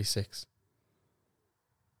 2026.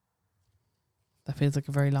 That feels like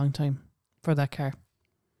a very long time for that car.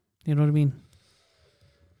 You know what I mean?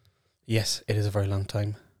 Yes, it is a very long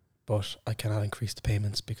time, but I cannot increase the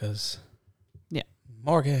payments because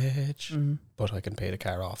mortgage. Mm-hmm. But I can pay the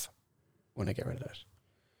car off when I get rid of it.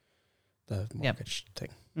 The mortgage thing.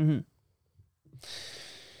 Mm-hmm.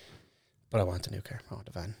 But I want a new car. I want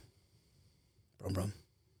a van. Brum brum.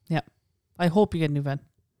 Yeah. I hope you get a new van.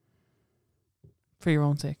 For your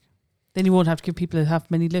own sake. Then you won't have to give people half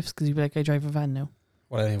many lifts because you'll be like, I drive a van now.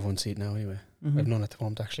 Well, I have one seat now anyway. Mm-hmm. I've none at the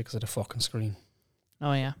moment actually because of the fucking screen.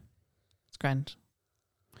 Oh, yeah. It's grand.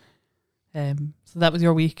 So that was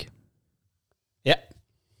your week. Yeah.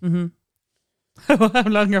 Mm-hmm. How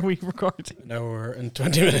long are we recording? An hour and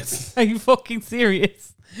 20 minutes. Are you fucking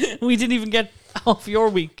serious? We didn't even get off your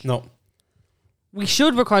week. No. We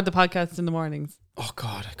should record the podcast in the mornings. Oh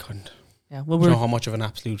God, I couldn't. Yeah, well, Do you know how much of an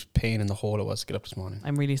absolute pain in the hole it was to get up this morning?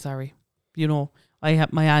 I'm really sorry. You know, I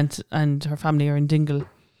have my aunt and her family are in Dingle.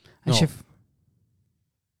 And No.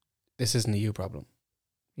 This isn't a you problem.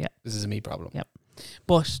 Yeah. This is a me problem. Yep.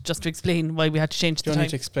 But just to explain why we had to change Do the you time. need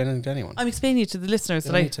to explain anything to anyone? I'm explaining it to the listeners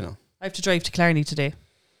You that don't need to know. I have to drive to Clarny today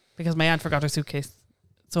because my aunt forgot her suitcase.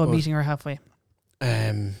 So I'm Good. meeting her halfway.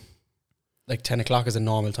 Like 10 o'clock is a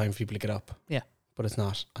normal time for people to get up. Yeah. But it's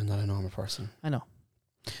not. I'm not a normal person. I know.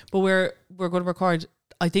 But we're going to record,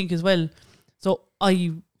 I think, as well. So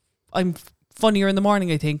I'm funnier in the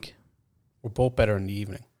morning, I think. We're both better in the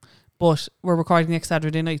evening. But we're recording next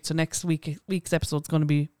Saturday night. So next week's episode's going to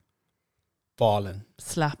be Balling.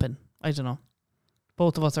 slapping. I don't know.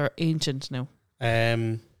 Both of us are ancient now. Do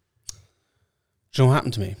you know what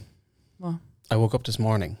happened to me? What? I woke up this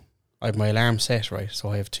morning. I had my alarm set, right? So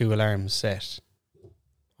I have 2 alarms set.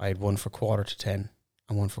 I had one for 9:45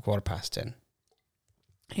 and one for 10:15.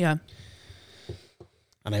 Yeah.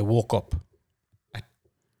 And I woke up at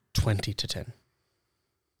 10:20.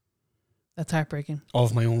 That's heartbreaking.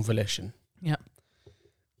 Of my own volition. Yeah.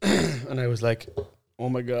 And I was like, oh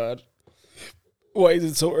my God, why is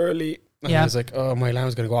it so early? And I was like, oh, my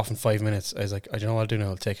alarm's going to go off in 5 minutes. I was like, I don't know what I'll do now.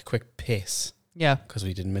 I'll take a quick piss. Yeah. Because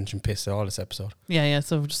we didn't mention piss at all this episode. Yeah.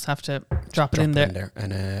 So we just have to drop it in there.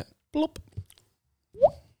 And blop.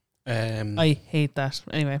 I hate that.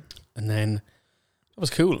 Anyway. And then it was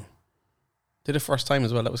cool. Did it first time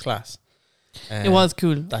as well. That was class. It was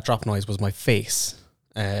cool. That drop noise was my face.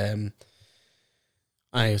 I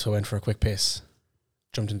also went for a quick piss,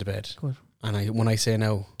 jumped into bed. Good. And when I say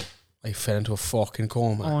now, I fell into a fucking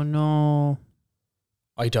coma. Oh no.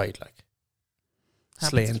 I died like.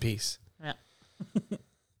 Slay in peace. Yeah.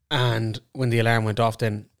 And when the alarm went off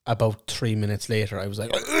then, about 3 minutes later, I was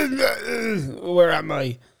like, where am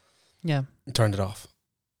I? Yeah. And turned it off.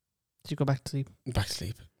 Did you go back to sleep? Back to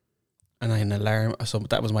sleep. And I had an alarm. So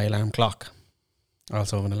that was my alarm clock. I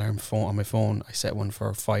also have an alarm phone on my phone. I set one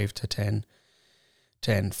for 5 to 10,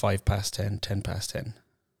 10, 5 past 10, 10 past 10.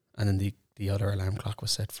 And then the other alarm clock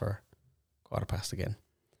was set for 1:15 again.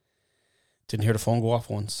 Didn't hear the phone go off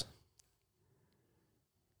once.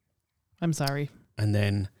 I'm sorry. And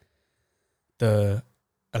then the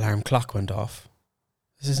alarm clock went off.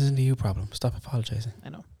 This isn't a you problem. Stop apologising. I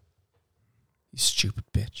know. You stupid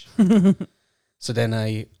bitch. So then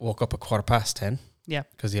I woke up at 10:15. Yeah.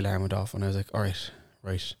 Because the alarm went off, and I was like, all right.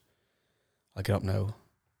 I'll get up now.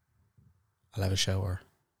 I'll have a shower.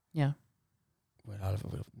 Yeah. We'll have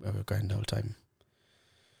a grand old time.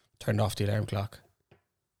 Turned off the alarm clock.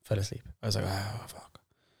 Fell asleep. I was like, oh, fuck.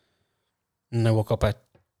 And I woke up at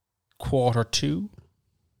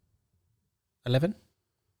 11:45.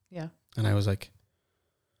 Yeah. And I was like,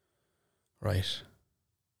 right.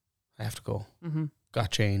 I have to go. Mm-hmm.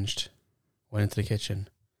 Got changed. Went into the kitchen.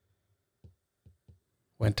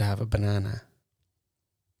 Went to have a banana.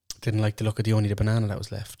 Didn't like the look of the banana that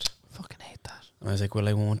was left. Fucking hate that. And I was like, well,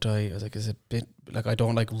 I won't die. I was like, it's a bit, like, I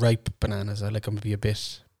don't like ripe bananas. I like them to be a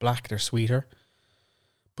bit black. They're sweeter.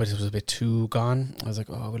 But it was a bit too gone. I was like,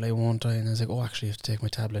 oh, well, I won't die. And I was like, oh, actually, I have to take my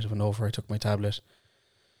tablet. I went over. I took my tablet.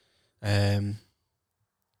 And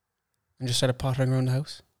just started pottering around the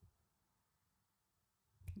house.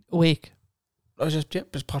 Awake. I was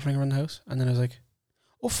just pottering around the house. And then I was like,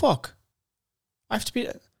 oh, fuck. I have to be...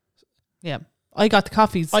 Yeah. I got the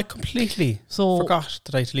coffees. I completely forgot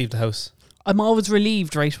that I had to leave the house. I'm always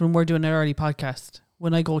relieved, right, when we're doing an early podcast,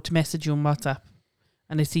 when I go to message you on WhatsApp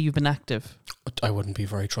and I see you've been active. I wouldn't be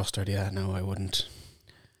very trusted. Yeah, no, I wouldn't.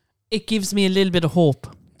 It gives me a little bit of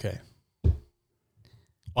hope. Okay.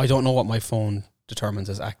 I don't know what my phone determines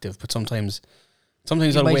as active, but sometimes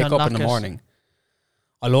I'll wake up in the morning.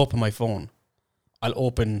 I'll open my phone. I'll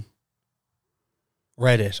open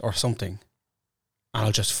Reddit or something, and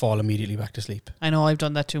I'll just fall immediately back to sleep. I know, I've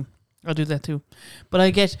done that too. I'll do that too. But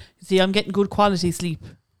I'm getting good quality sleep.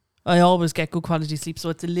 I always get good quality sleep, so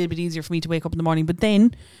it's a little bit easier for me to wake up in the morning. But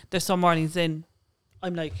then, there's some mornings then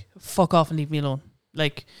I'm like, fuck off and leave me alone.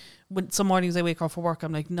 Like, when some mornings I wake up for work,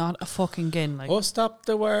 I'm like, not a fucking again. Like, oh, stop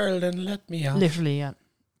the world and let me out. Literally, yeah.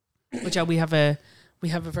 But yeah, we have a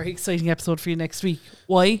very exciting episode for you next week.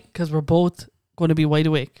 Why? Because we're both going to be wide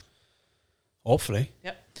awake. Hopefully.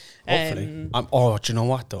 Yep. Hopefully. Do you know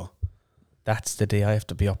what though? That's the day I have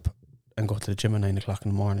to be up and go to the gym at 9 o'clock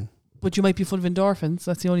in the morning. But you might be full of endorphins.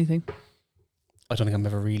 That's the only thing. I don't think I'm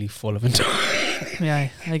ever really full of endorphins. Yeah,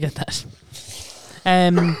 I get that.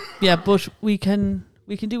 Yeah, but we can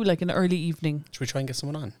do like an early evening. Should we try and get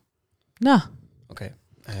someone on? Nah. Okay.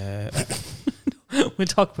 We'll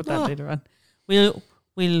talk about that later on.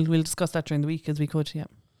 We'll discuss that during the week as we could. Yeah.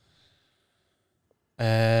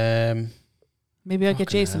 Maybe I'll get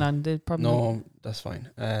Jason on. No, that's fine.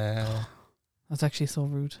 That's actually so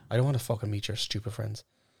rude. I don't want to fucking meet your stupid friends.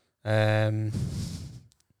 I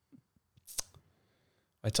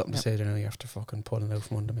had something to say there now. You have to fucking pull it out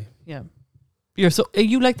from under me. Yeah. Are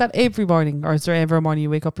you like that every morning, or is there ever a morning you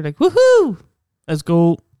wake up you're like, woohoo, let's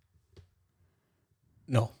go?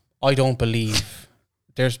 No, I don't believe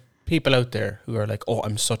there's people out there who are like, oh,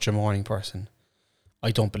 I'm such a morning person.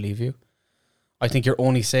 I don't believe you. I think you're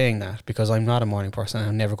only saying that because I'm not a morning person and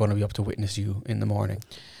I'm never going to be able to witness you in the morning.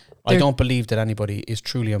 I don't believe that anybody is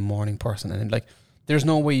truly a morning person. And like, there's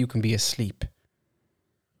no way you can be asleep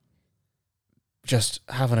just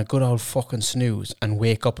having a good old fucking snooze and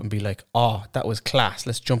wake up and be like, oh, that was class,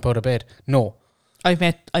 let's jump out of bed. No. I've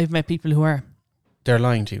met people who are. They're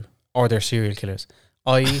lying to you. Or they're serial killers.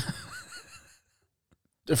 Like,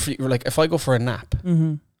 if I go for a nap,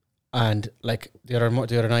 mm-hmm. and like the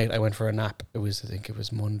other night I went for a nap. I think it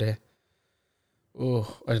was Monday.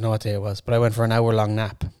 Oh, I don't know what day it was, but I went for an hour-long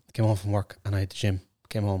nap. Came home from work and I had the gym.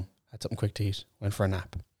 Came home, had something quick to eat, went for a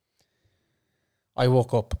nap. I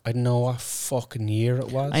woke up. I didn't know what fucking year it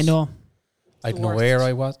was. I know. I didn't know where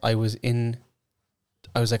I was. I was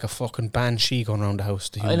like a fucking banshee going around the house.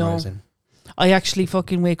 The humor I was in. I actually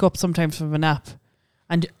fucking wake up sometimes from a nap.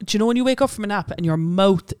 And do you know when you wake up from a nap and your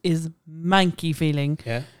mouth is manky feeling?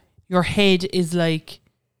 Yeah. Your head is like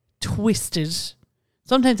twisted.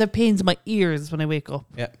 Sometimes I have pains in my ears when I wake up.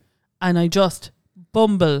 Yeah. And I just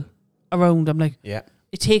bumble around. I'm like, yeah.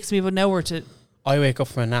 It takes me about an hour to... I wake up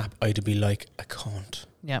from a nap, I'd be like a cunt.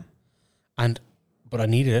 Yeah. But I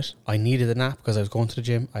needed it. I needed the nap because I was going to the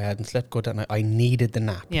gym. I hadn't slept good that night. I needed the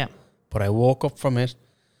nap. Yeah. But I woke up from it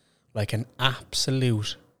like an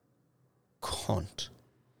absolute cunt.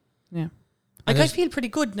 Yeah. Like I feel pretty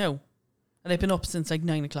good now. And I've been up since like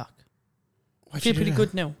 9 o'clock. I feel pretty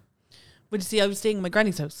good now. But you see, I was staying in my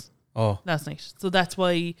granny's house. Oh, last night. So that's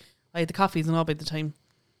why I had the coffees and all by the time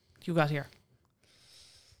you got here.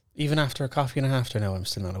 even after a coffee and a half there now, I'm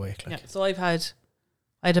still not awake. Like. Yeah. So I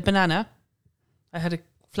had a banana, I had a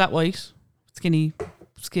flat white, skinny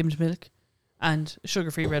skimmed milk, and a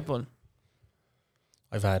sugar-free Red Bull.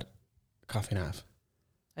 I've had a coffee and a half.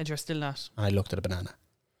 And you're still not. And I looked at a banana.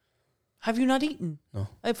 Have you not eaten? No.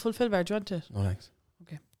 I have full bar. Do you want it? No thanks.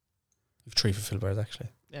 Okay. You've 3 fulfilled bars actually.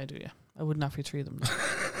 Yeah, I do, yeah. I wouldn't offer you 3 of them.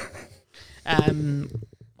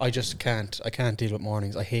 I just can't. I can't deal with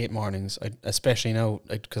mornings. I hate mornings. Especially now,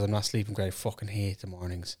 because I'm not sleeping great. I fucking hate the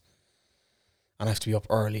mornings. And I have to be up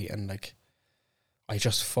early and like, I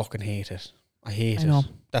just fucking hate it. I hate it.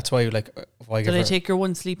 That's why why did I take your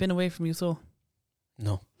one sleep in away from you? So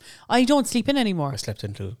no, I don't sleep in anymore. I slept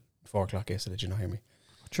until 4 o'clock yesterday. Did you not hear me?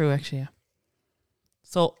 True, actually, yeah.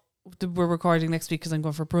 So we're recording next week because I'm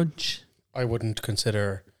going for brunch. I wouldn't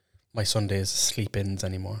consider my Sundays sleep-ins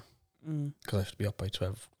anymore because I have to be up by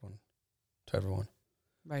 12 or 1.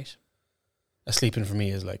 Right. A sleep-in for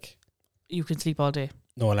me is like... You can sleep all day.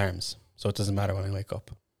 No alarms, so it doesn't matter when I wake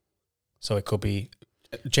up. So it could be...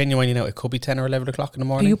 Genuinely now, it could be 10 or 11 o'clock in the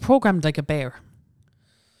morning. Are you programmed like a bear?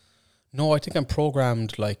 No, I think I'm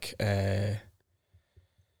programmed like...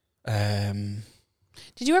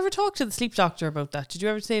 Did you ever talk to the sleep doctor about that? Did you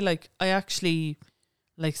ever say like I actually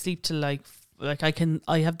like sleep till like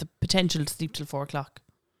I have the potential to sleep till 4 o'clock?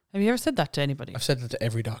 Have you ever said that to anybody? I've said that to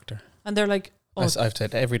every doctor. And they're like, oh, I've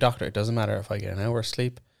said to every doctor, it doesn't matter if I get an hour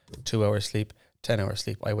sleep, 2 hours sleep, 10 hours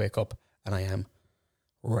sleep. I wake up and I am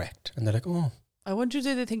wrecked. And they're like, oh. I wonder,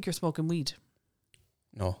 do they think you're smoking weed?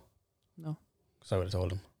 No. Because I would have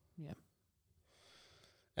told them. Yeah.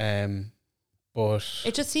 But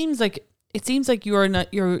it just seems like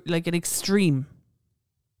you're like an extreme.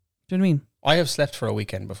 Do you know what I mean? I have slept for a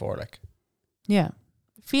weekend before, like. Yeah.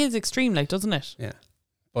 It feels extreme, like, doesn't it? Yeah.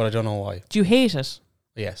 But I don't know why. Do you hate it?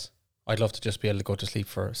 Yes. I'd love to just be able to go to sleep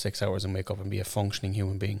for 6 hours and wake up and be a functioning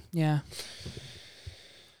human being. Yeah.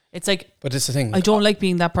 It's like... But it's the thing. I don't like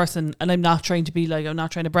being that person, and I'm not trying to be like, I'm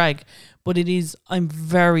not trying to brag, but it is, I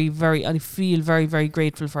feel very, very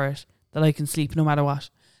grateful for it, that I can sleep no matter what.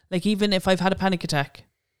 Like, even if I've had a panic attack,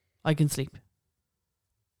 I can sleep.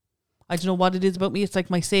 I don't know what it is about me. It's like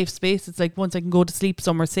my safe space. It's like once I can go to sleep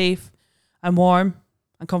somewhere safe, I'm warm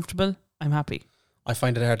and comfortable, I'm happy. I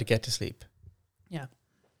find it hard to get to sleep. Yeah.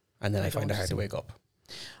 And then I find it hard to wake up.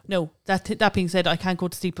 No, that being said, I can't go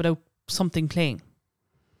to sleep without something playing.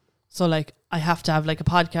 So like I have to have like a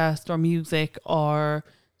podcast or music or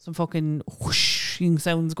some fucking whooshing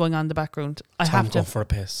sounds going on in the background. I have to go for a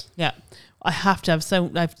piss. Yeah. I have to have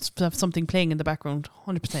sound. I have to have something playing in the background.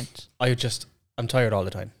 100%. I'm tired all the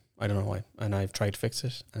time. I don't know why. And I've tried to fix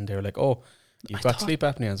it. And they were like, oh, you've got sleep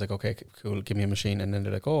apnea. I was like, okay, cool, give me a machine. And then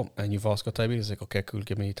they're like, oh, and you've also got diabetes. I was like, okay, cool,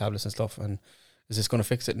 give me tablets and stuff. And is this going to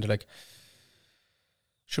fix it? And they're like,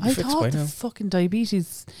 should be fixed by now. Fucking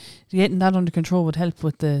diabetes, getting that under control would help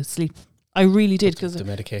with the sleep. I really did, because the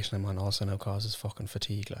medication I'm on also now causes fucking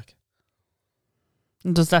fatigue. Like,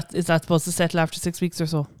 and is that supposed to settle after 6 weeks or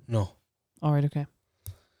so? No. All right, okay.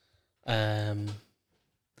 I'm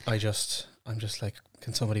just like,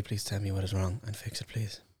 can somebody please tell me what is wrong and fix it,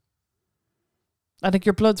 please? I think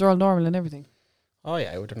your bloods are all normal and everything. Oh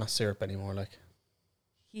yeah, they're not syrup anymore. Like,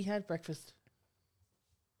 he had breakfast.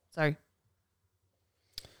 Sorry,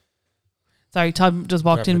 Tom just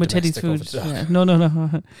walked in with Teddy's food. Yeah.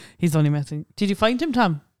 No. He's only messing. Did you find him,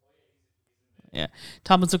 Tom? Yeah.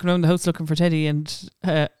 Tom was looking around the house looking for Teddy, and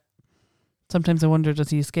sometimes I wonder, does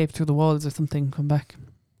he escape through the walls or something, come back?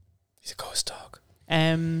 He's a ghost dog.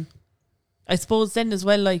 I suppose then as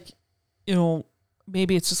well, like, you know,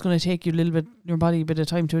 maybe it's just going to take you a little bit, your body a bit of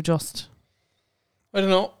time to adjust. I don't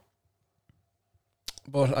know.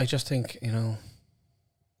 But I just think, you know,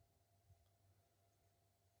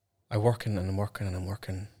 I'm working.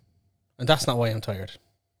 And that's not why I'm tired.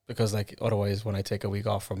 Because, like, otherwise, when I take a week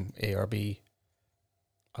off from A or B,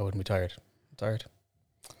 I wouldn't be tired. I'm tired.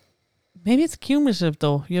 Maybe it's cumulative,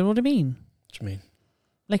 though. You know what I mean? What do you mean?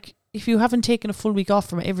 Like, if you haven't taken a full week off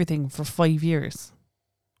from everything for 5 years,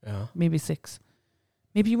 maybe 6,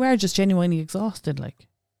 maybe you are just genuinely exhausted, like.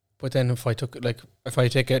 But then if I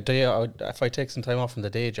take a day out, if I take some time off from the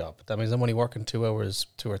day job, that means I'm only working 2 hours,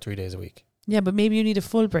 2 or 3 days a week. Yeah, but maybe you need a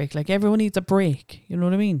full break. Like, everyone needs a break. You know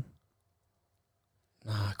what I mean?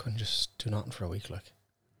 Nah, I couldn't just do nothing for a week, like.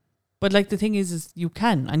 But, like, the thing is you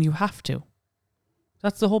can and you have to.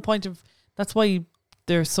 That's the whole point of... That's why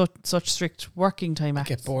there's such strict working time acts.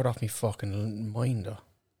 I get bored off me fucking mind, though.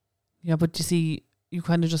 Yeah, but you see, you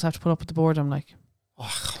kind of just have to put up with the boredom, like.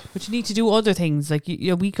 But you need to do other things. Like,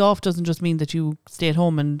 your week off doesn't just mean that you stay at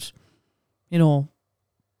home and, you know,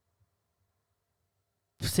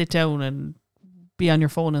 sit down and be on your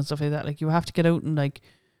phone and stuff like that. Like, you have to get out and like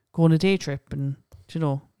go on a day trip, and you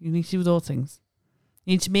know, you need to do those things.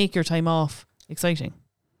 You need to make your time off exciting,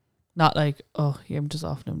 not like, oh yeah, I'm just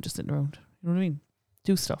off now, I'm just sitting around. You know what I mean?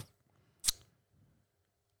 Do stuff.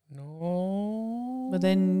 No, But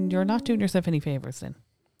then you're not doing yourself any favours then.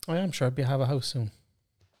 I am sure I'll have a house soon.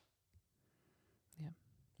 Yeah,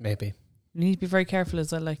 maybe. You need to be very careful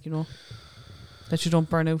as well, like, you know, that you don't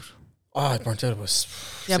burn out. Oh, I burnt out. It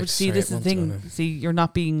was yeah, but see, this is the thing. See, you're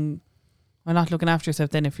not looking after yourself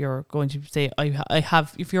then if you're going to say,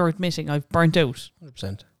 if you're admitting I've burnt out.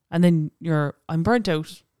 100%. And then I'm burnt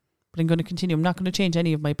out, but I'm going to continue. I'm not going to change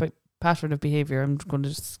any of my pattern of behaviour. I'm going to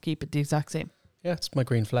just keep it the exact same. Yeah, it's my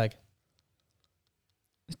green flag.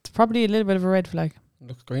 It's probably a little bit of a red flag. It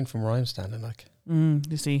looks green from where I'm standing, like.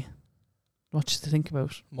 You see. Much to think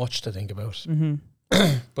about. Mm-hmm.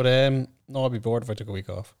 But no, I'd be bored if I took a week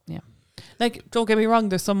off. Yeah. Like, don't get me wrong,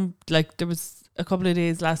 there was a couple of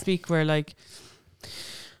days last week where, like,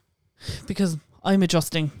 because I'm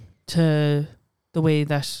adjusting to the way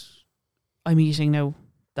that I'm eating now,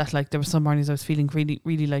 that, like, there were some mornings I was feeling really,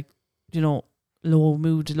 really, like, you know, low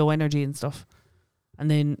mood, low energy and stuff. And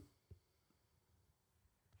then,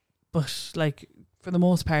 but, like, for the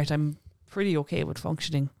most part, I'm pretty okay with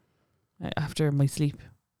functioning after my sleep.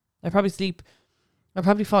 I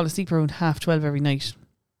probably fall asleep around 12:30 every night.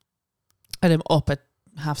 And I'm up at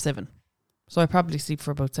 6:30. So I probably sleep for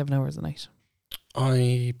about 7 hours a night.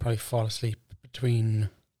 I probably fall asleep between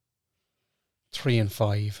 3 and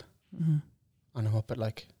 5. Mm-hmm. And I'm up at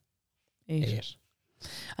like 8.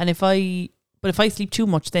 And if I sleep too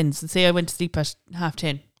much then, so say I went to sleep at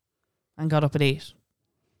 10:30 and got up at 8,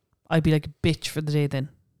 I'd be like a bitch for the day then.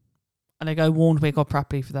 And like, I won't wake up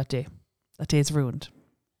properly for that day. That day's ruined.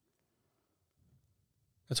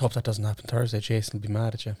 Let's hope that doesn't happen Thursday. Jason will be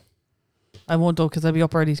mad at you. I won't though, because I'll be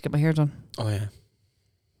up early to get my hair done. Oh yeah.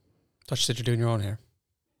 Thought you said you're doing your own hair.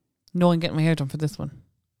 No, I'm getting my hair done for this one.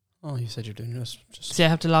 Oh, you said you're doing yours. See, I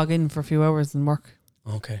have to log in for a few hours and work.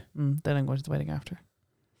 Okay. Then I'm going to the wedding after.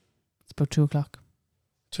 It's about 2:00.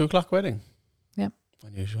 2:00 wedding? Yeah.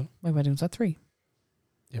 Unusual. My wedding's at 3.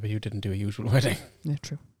 Yeah, but you didn't do a usual wedding. Yeah,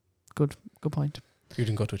 true. Good point. You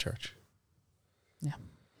didn't go to a church. Yeah.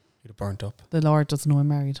 You'd have burnt up. The Lord doesn't know I'm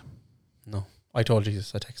married. No. I told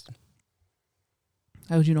Jesus. I texted him.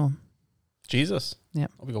 How do you know him? Jesus? Yeah.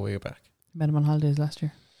 Oh, we go way back. Met him on holidays last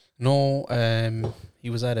year. No, he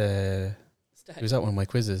was at one of my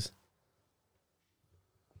quizzes.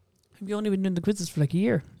 Have you only been doing the quizzes for like a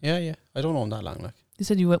year? Yeah. I don't know him that long, like. You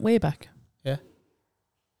said you went way back. Yeah.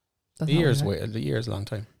 That's the year's a long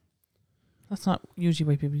time. That's not usually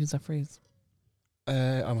why people use that phrase.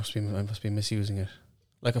 I must be misusing it.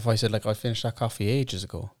 Like if I said like I finished that coffee ages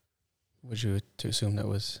ago, would you to assume that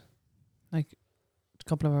was like a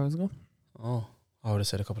couple of hours ago? Oh, I would have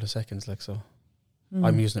said a couple of seconds, like so.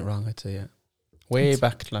 I'm using it wrong, I'd say, yeah. Way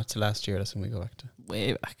back to last year, that's when we go back to.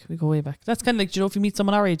 Way back. We go way back. That's kind of like, you know, if you meet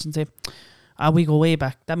someone our age and say, we go way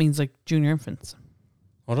back, that means like junior infants.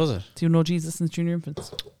 What does it? Do you know Jesus since junior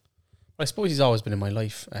infants? I suppose he's always been in my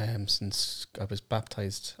life since I was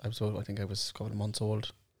baptised. I think I was a couple of months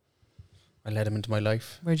old. I led him into my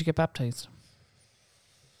life. Where'd you get baptised?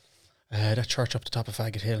 That church up the top of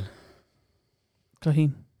Faggot Hill.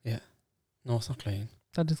 Cloheen? Yeah. No, it's not Cloheen.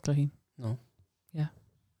 That is Cloheen. No. Yeah.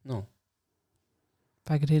 No.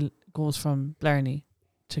 Faggot Hill goes from Blarney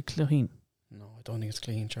to Cloheen. No, I don't think it's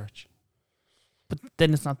Cloheen Church. But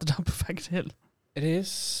then it's not the top of Faggot Hill. It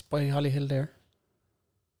is by Holly Hill there.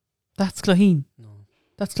 That's Cloheen. No.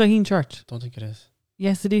 That's Cloheen Church. Don't think it is.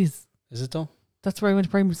 Yes, it is. Is it though? That's where I went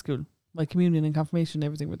to primary school. My communion and confirmation and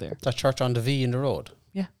everything were there. That church on the V in the road?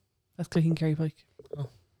 Yeah. That's Cloheen Kerry Pike. Oh.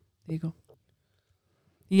 There you go.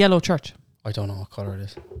 Yellow church. I don't know what colour it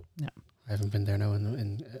is. Yeah. I haven't been there now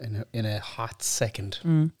in a hot second.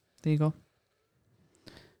 There you go.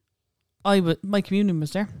 My communion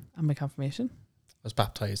was there and my confirmation. I was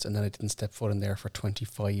baptised and then I didn't step foot in there for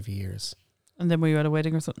 25 years. And then were you at a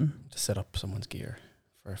wedding or something? To set up someone's gear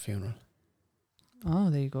for a funeral. Oh,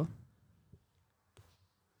 there you go.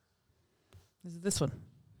 Is it this one?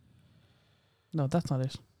 No, that's not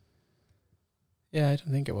it. Yeah, I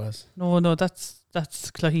don't think it was. No, that's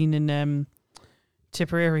Cloheen in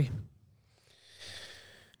Tipperary.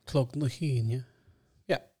 Cloghnacheen, yeah.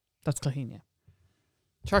 Yeah. That's Cloheen, yeah.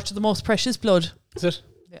 Church of the Most Precious Blood. Is it?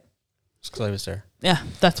 Yeah. Just because I was there. Yeah,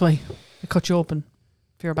 that's why I cut you open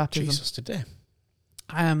for your baptism. Jesus, did they?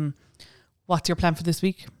 What's your plan for this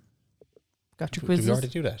week? Got your quizzes? Did we already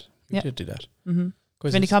do that? We Yeah. did do that. Mm-hmm.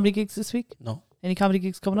 Any comedy gigs this week? No. Any comedy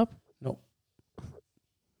gigs coming up? No.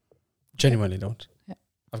 Genuinely don't. Yeah.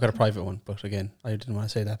 I've got a private one, but again, I didn't want to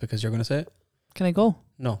say that because you're going to say it. Can I go?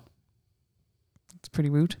 No. It's pretty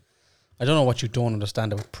rude. I don't know what you don't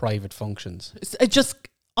understand about private functions.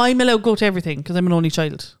 I'm allowed to go to everything because I'm an only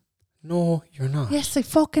child. No, you're not. Yes, I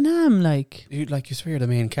fucking am. You swear you're the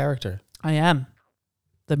main character. I am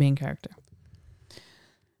the main character.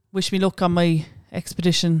 Wish me luck on my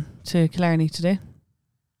expedition to Killarney today.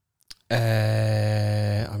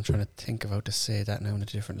 I'm trying to think of how to say that now in a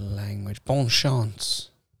different language. Bon chance.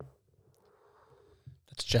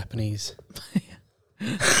 That's Japanese.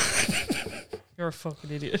 You're a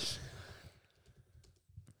fucking idiot.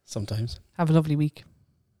 Sometimes. Have a lovely week.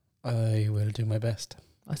 I will do my best.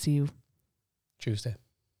 I'll see you Tuesday.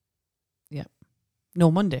 No,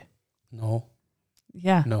 Monday. No.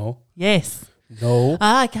 Yeah. No. Yes. No.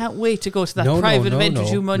 I can't wait to go to that private event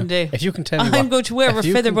with you Monday. If you can tell me I'm going to wherever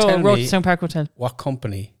Featherborough, Rochestown Park Hotel. What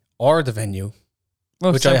company or the venue,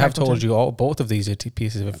 which I have told you both of these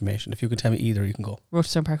pieces of information. If you can tell me either, you can go.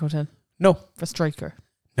 Rochestown Park Hotel. No. For Striker.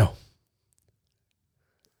 No.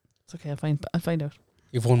 It's okay, I'll find out.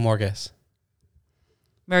 You've one more guess.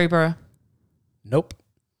 Maryborough. Nope.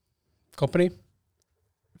 Company?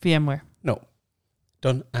 VMware. No.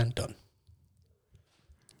 Done and done.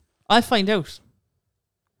 I'll find out.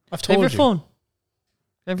 I've told you. Have your phone.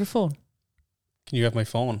 Have your phone. Can you have my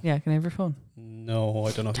phone? Yeah, can I have your phone? No,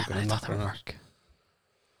 I don't know if you're going to knock it or not. I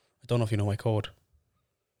don't know if you know my code.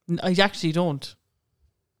 I actually don't.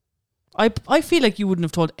 I feel like you wouldn't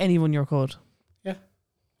have told anyone your code. Yeah.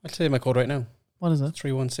 I'll tell you my code right now. What is it?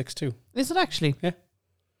 3162. Is it actually? Yeah.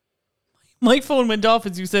 My phone went off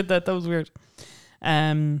as you said that. That was weird.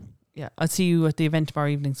 Yeah, I'll see you at the event tomorrow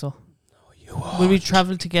evening. So, no, you won't. Will we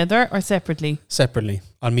travel together or separately? Separately.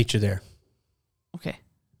 I'll meet you there. Okay.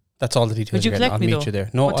 That's all the details. Would you collect I'll me meet though? you there.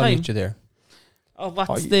 No, What I'll time? meet you there. Oh,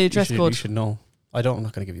 what's the dress code? You should know. I'm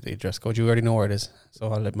not going to give you the dress code. You already know where it is.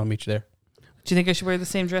 So I'll meet you there. Do you think I should wear the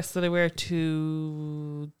same dress that I wear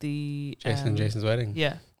to the Jason's wedding?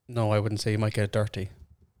 Yeah. No, I wouldn't say. You might get it dirty.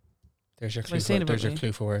 There's your clue. There's your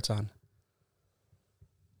clue for where it's on.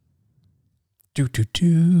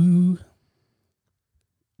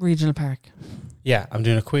 Regional Park. Yeah, I'm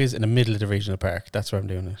doing a quiz in the middle of the regional park. That's where I'm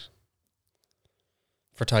doing it.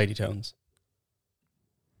 For tidy towns.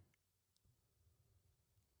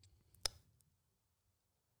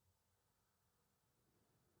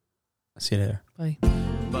 See you later. Bye.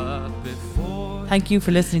 Thank you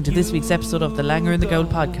for listening to this week's episode of the Langer and the Gowl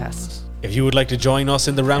podcast. If you would like to join us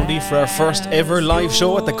in the Roundy for our first ever live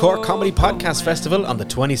show at the Cork Comedy Podcast Festival on the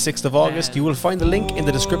 26th of August, you will find the link in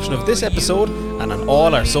the description of this episode and on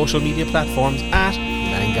all our social media platforms at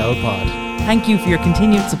Langowl Pod. Thank you for your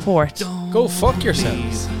continued support. Go fuck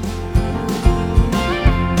yourselves.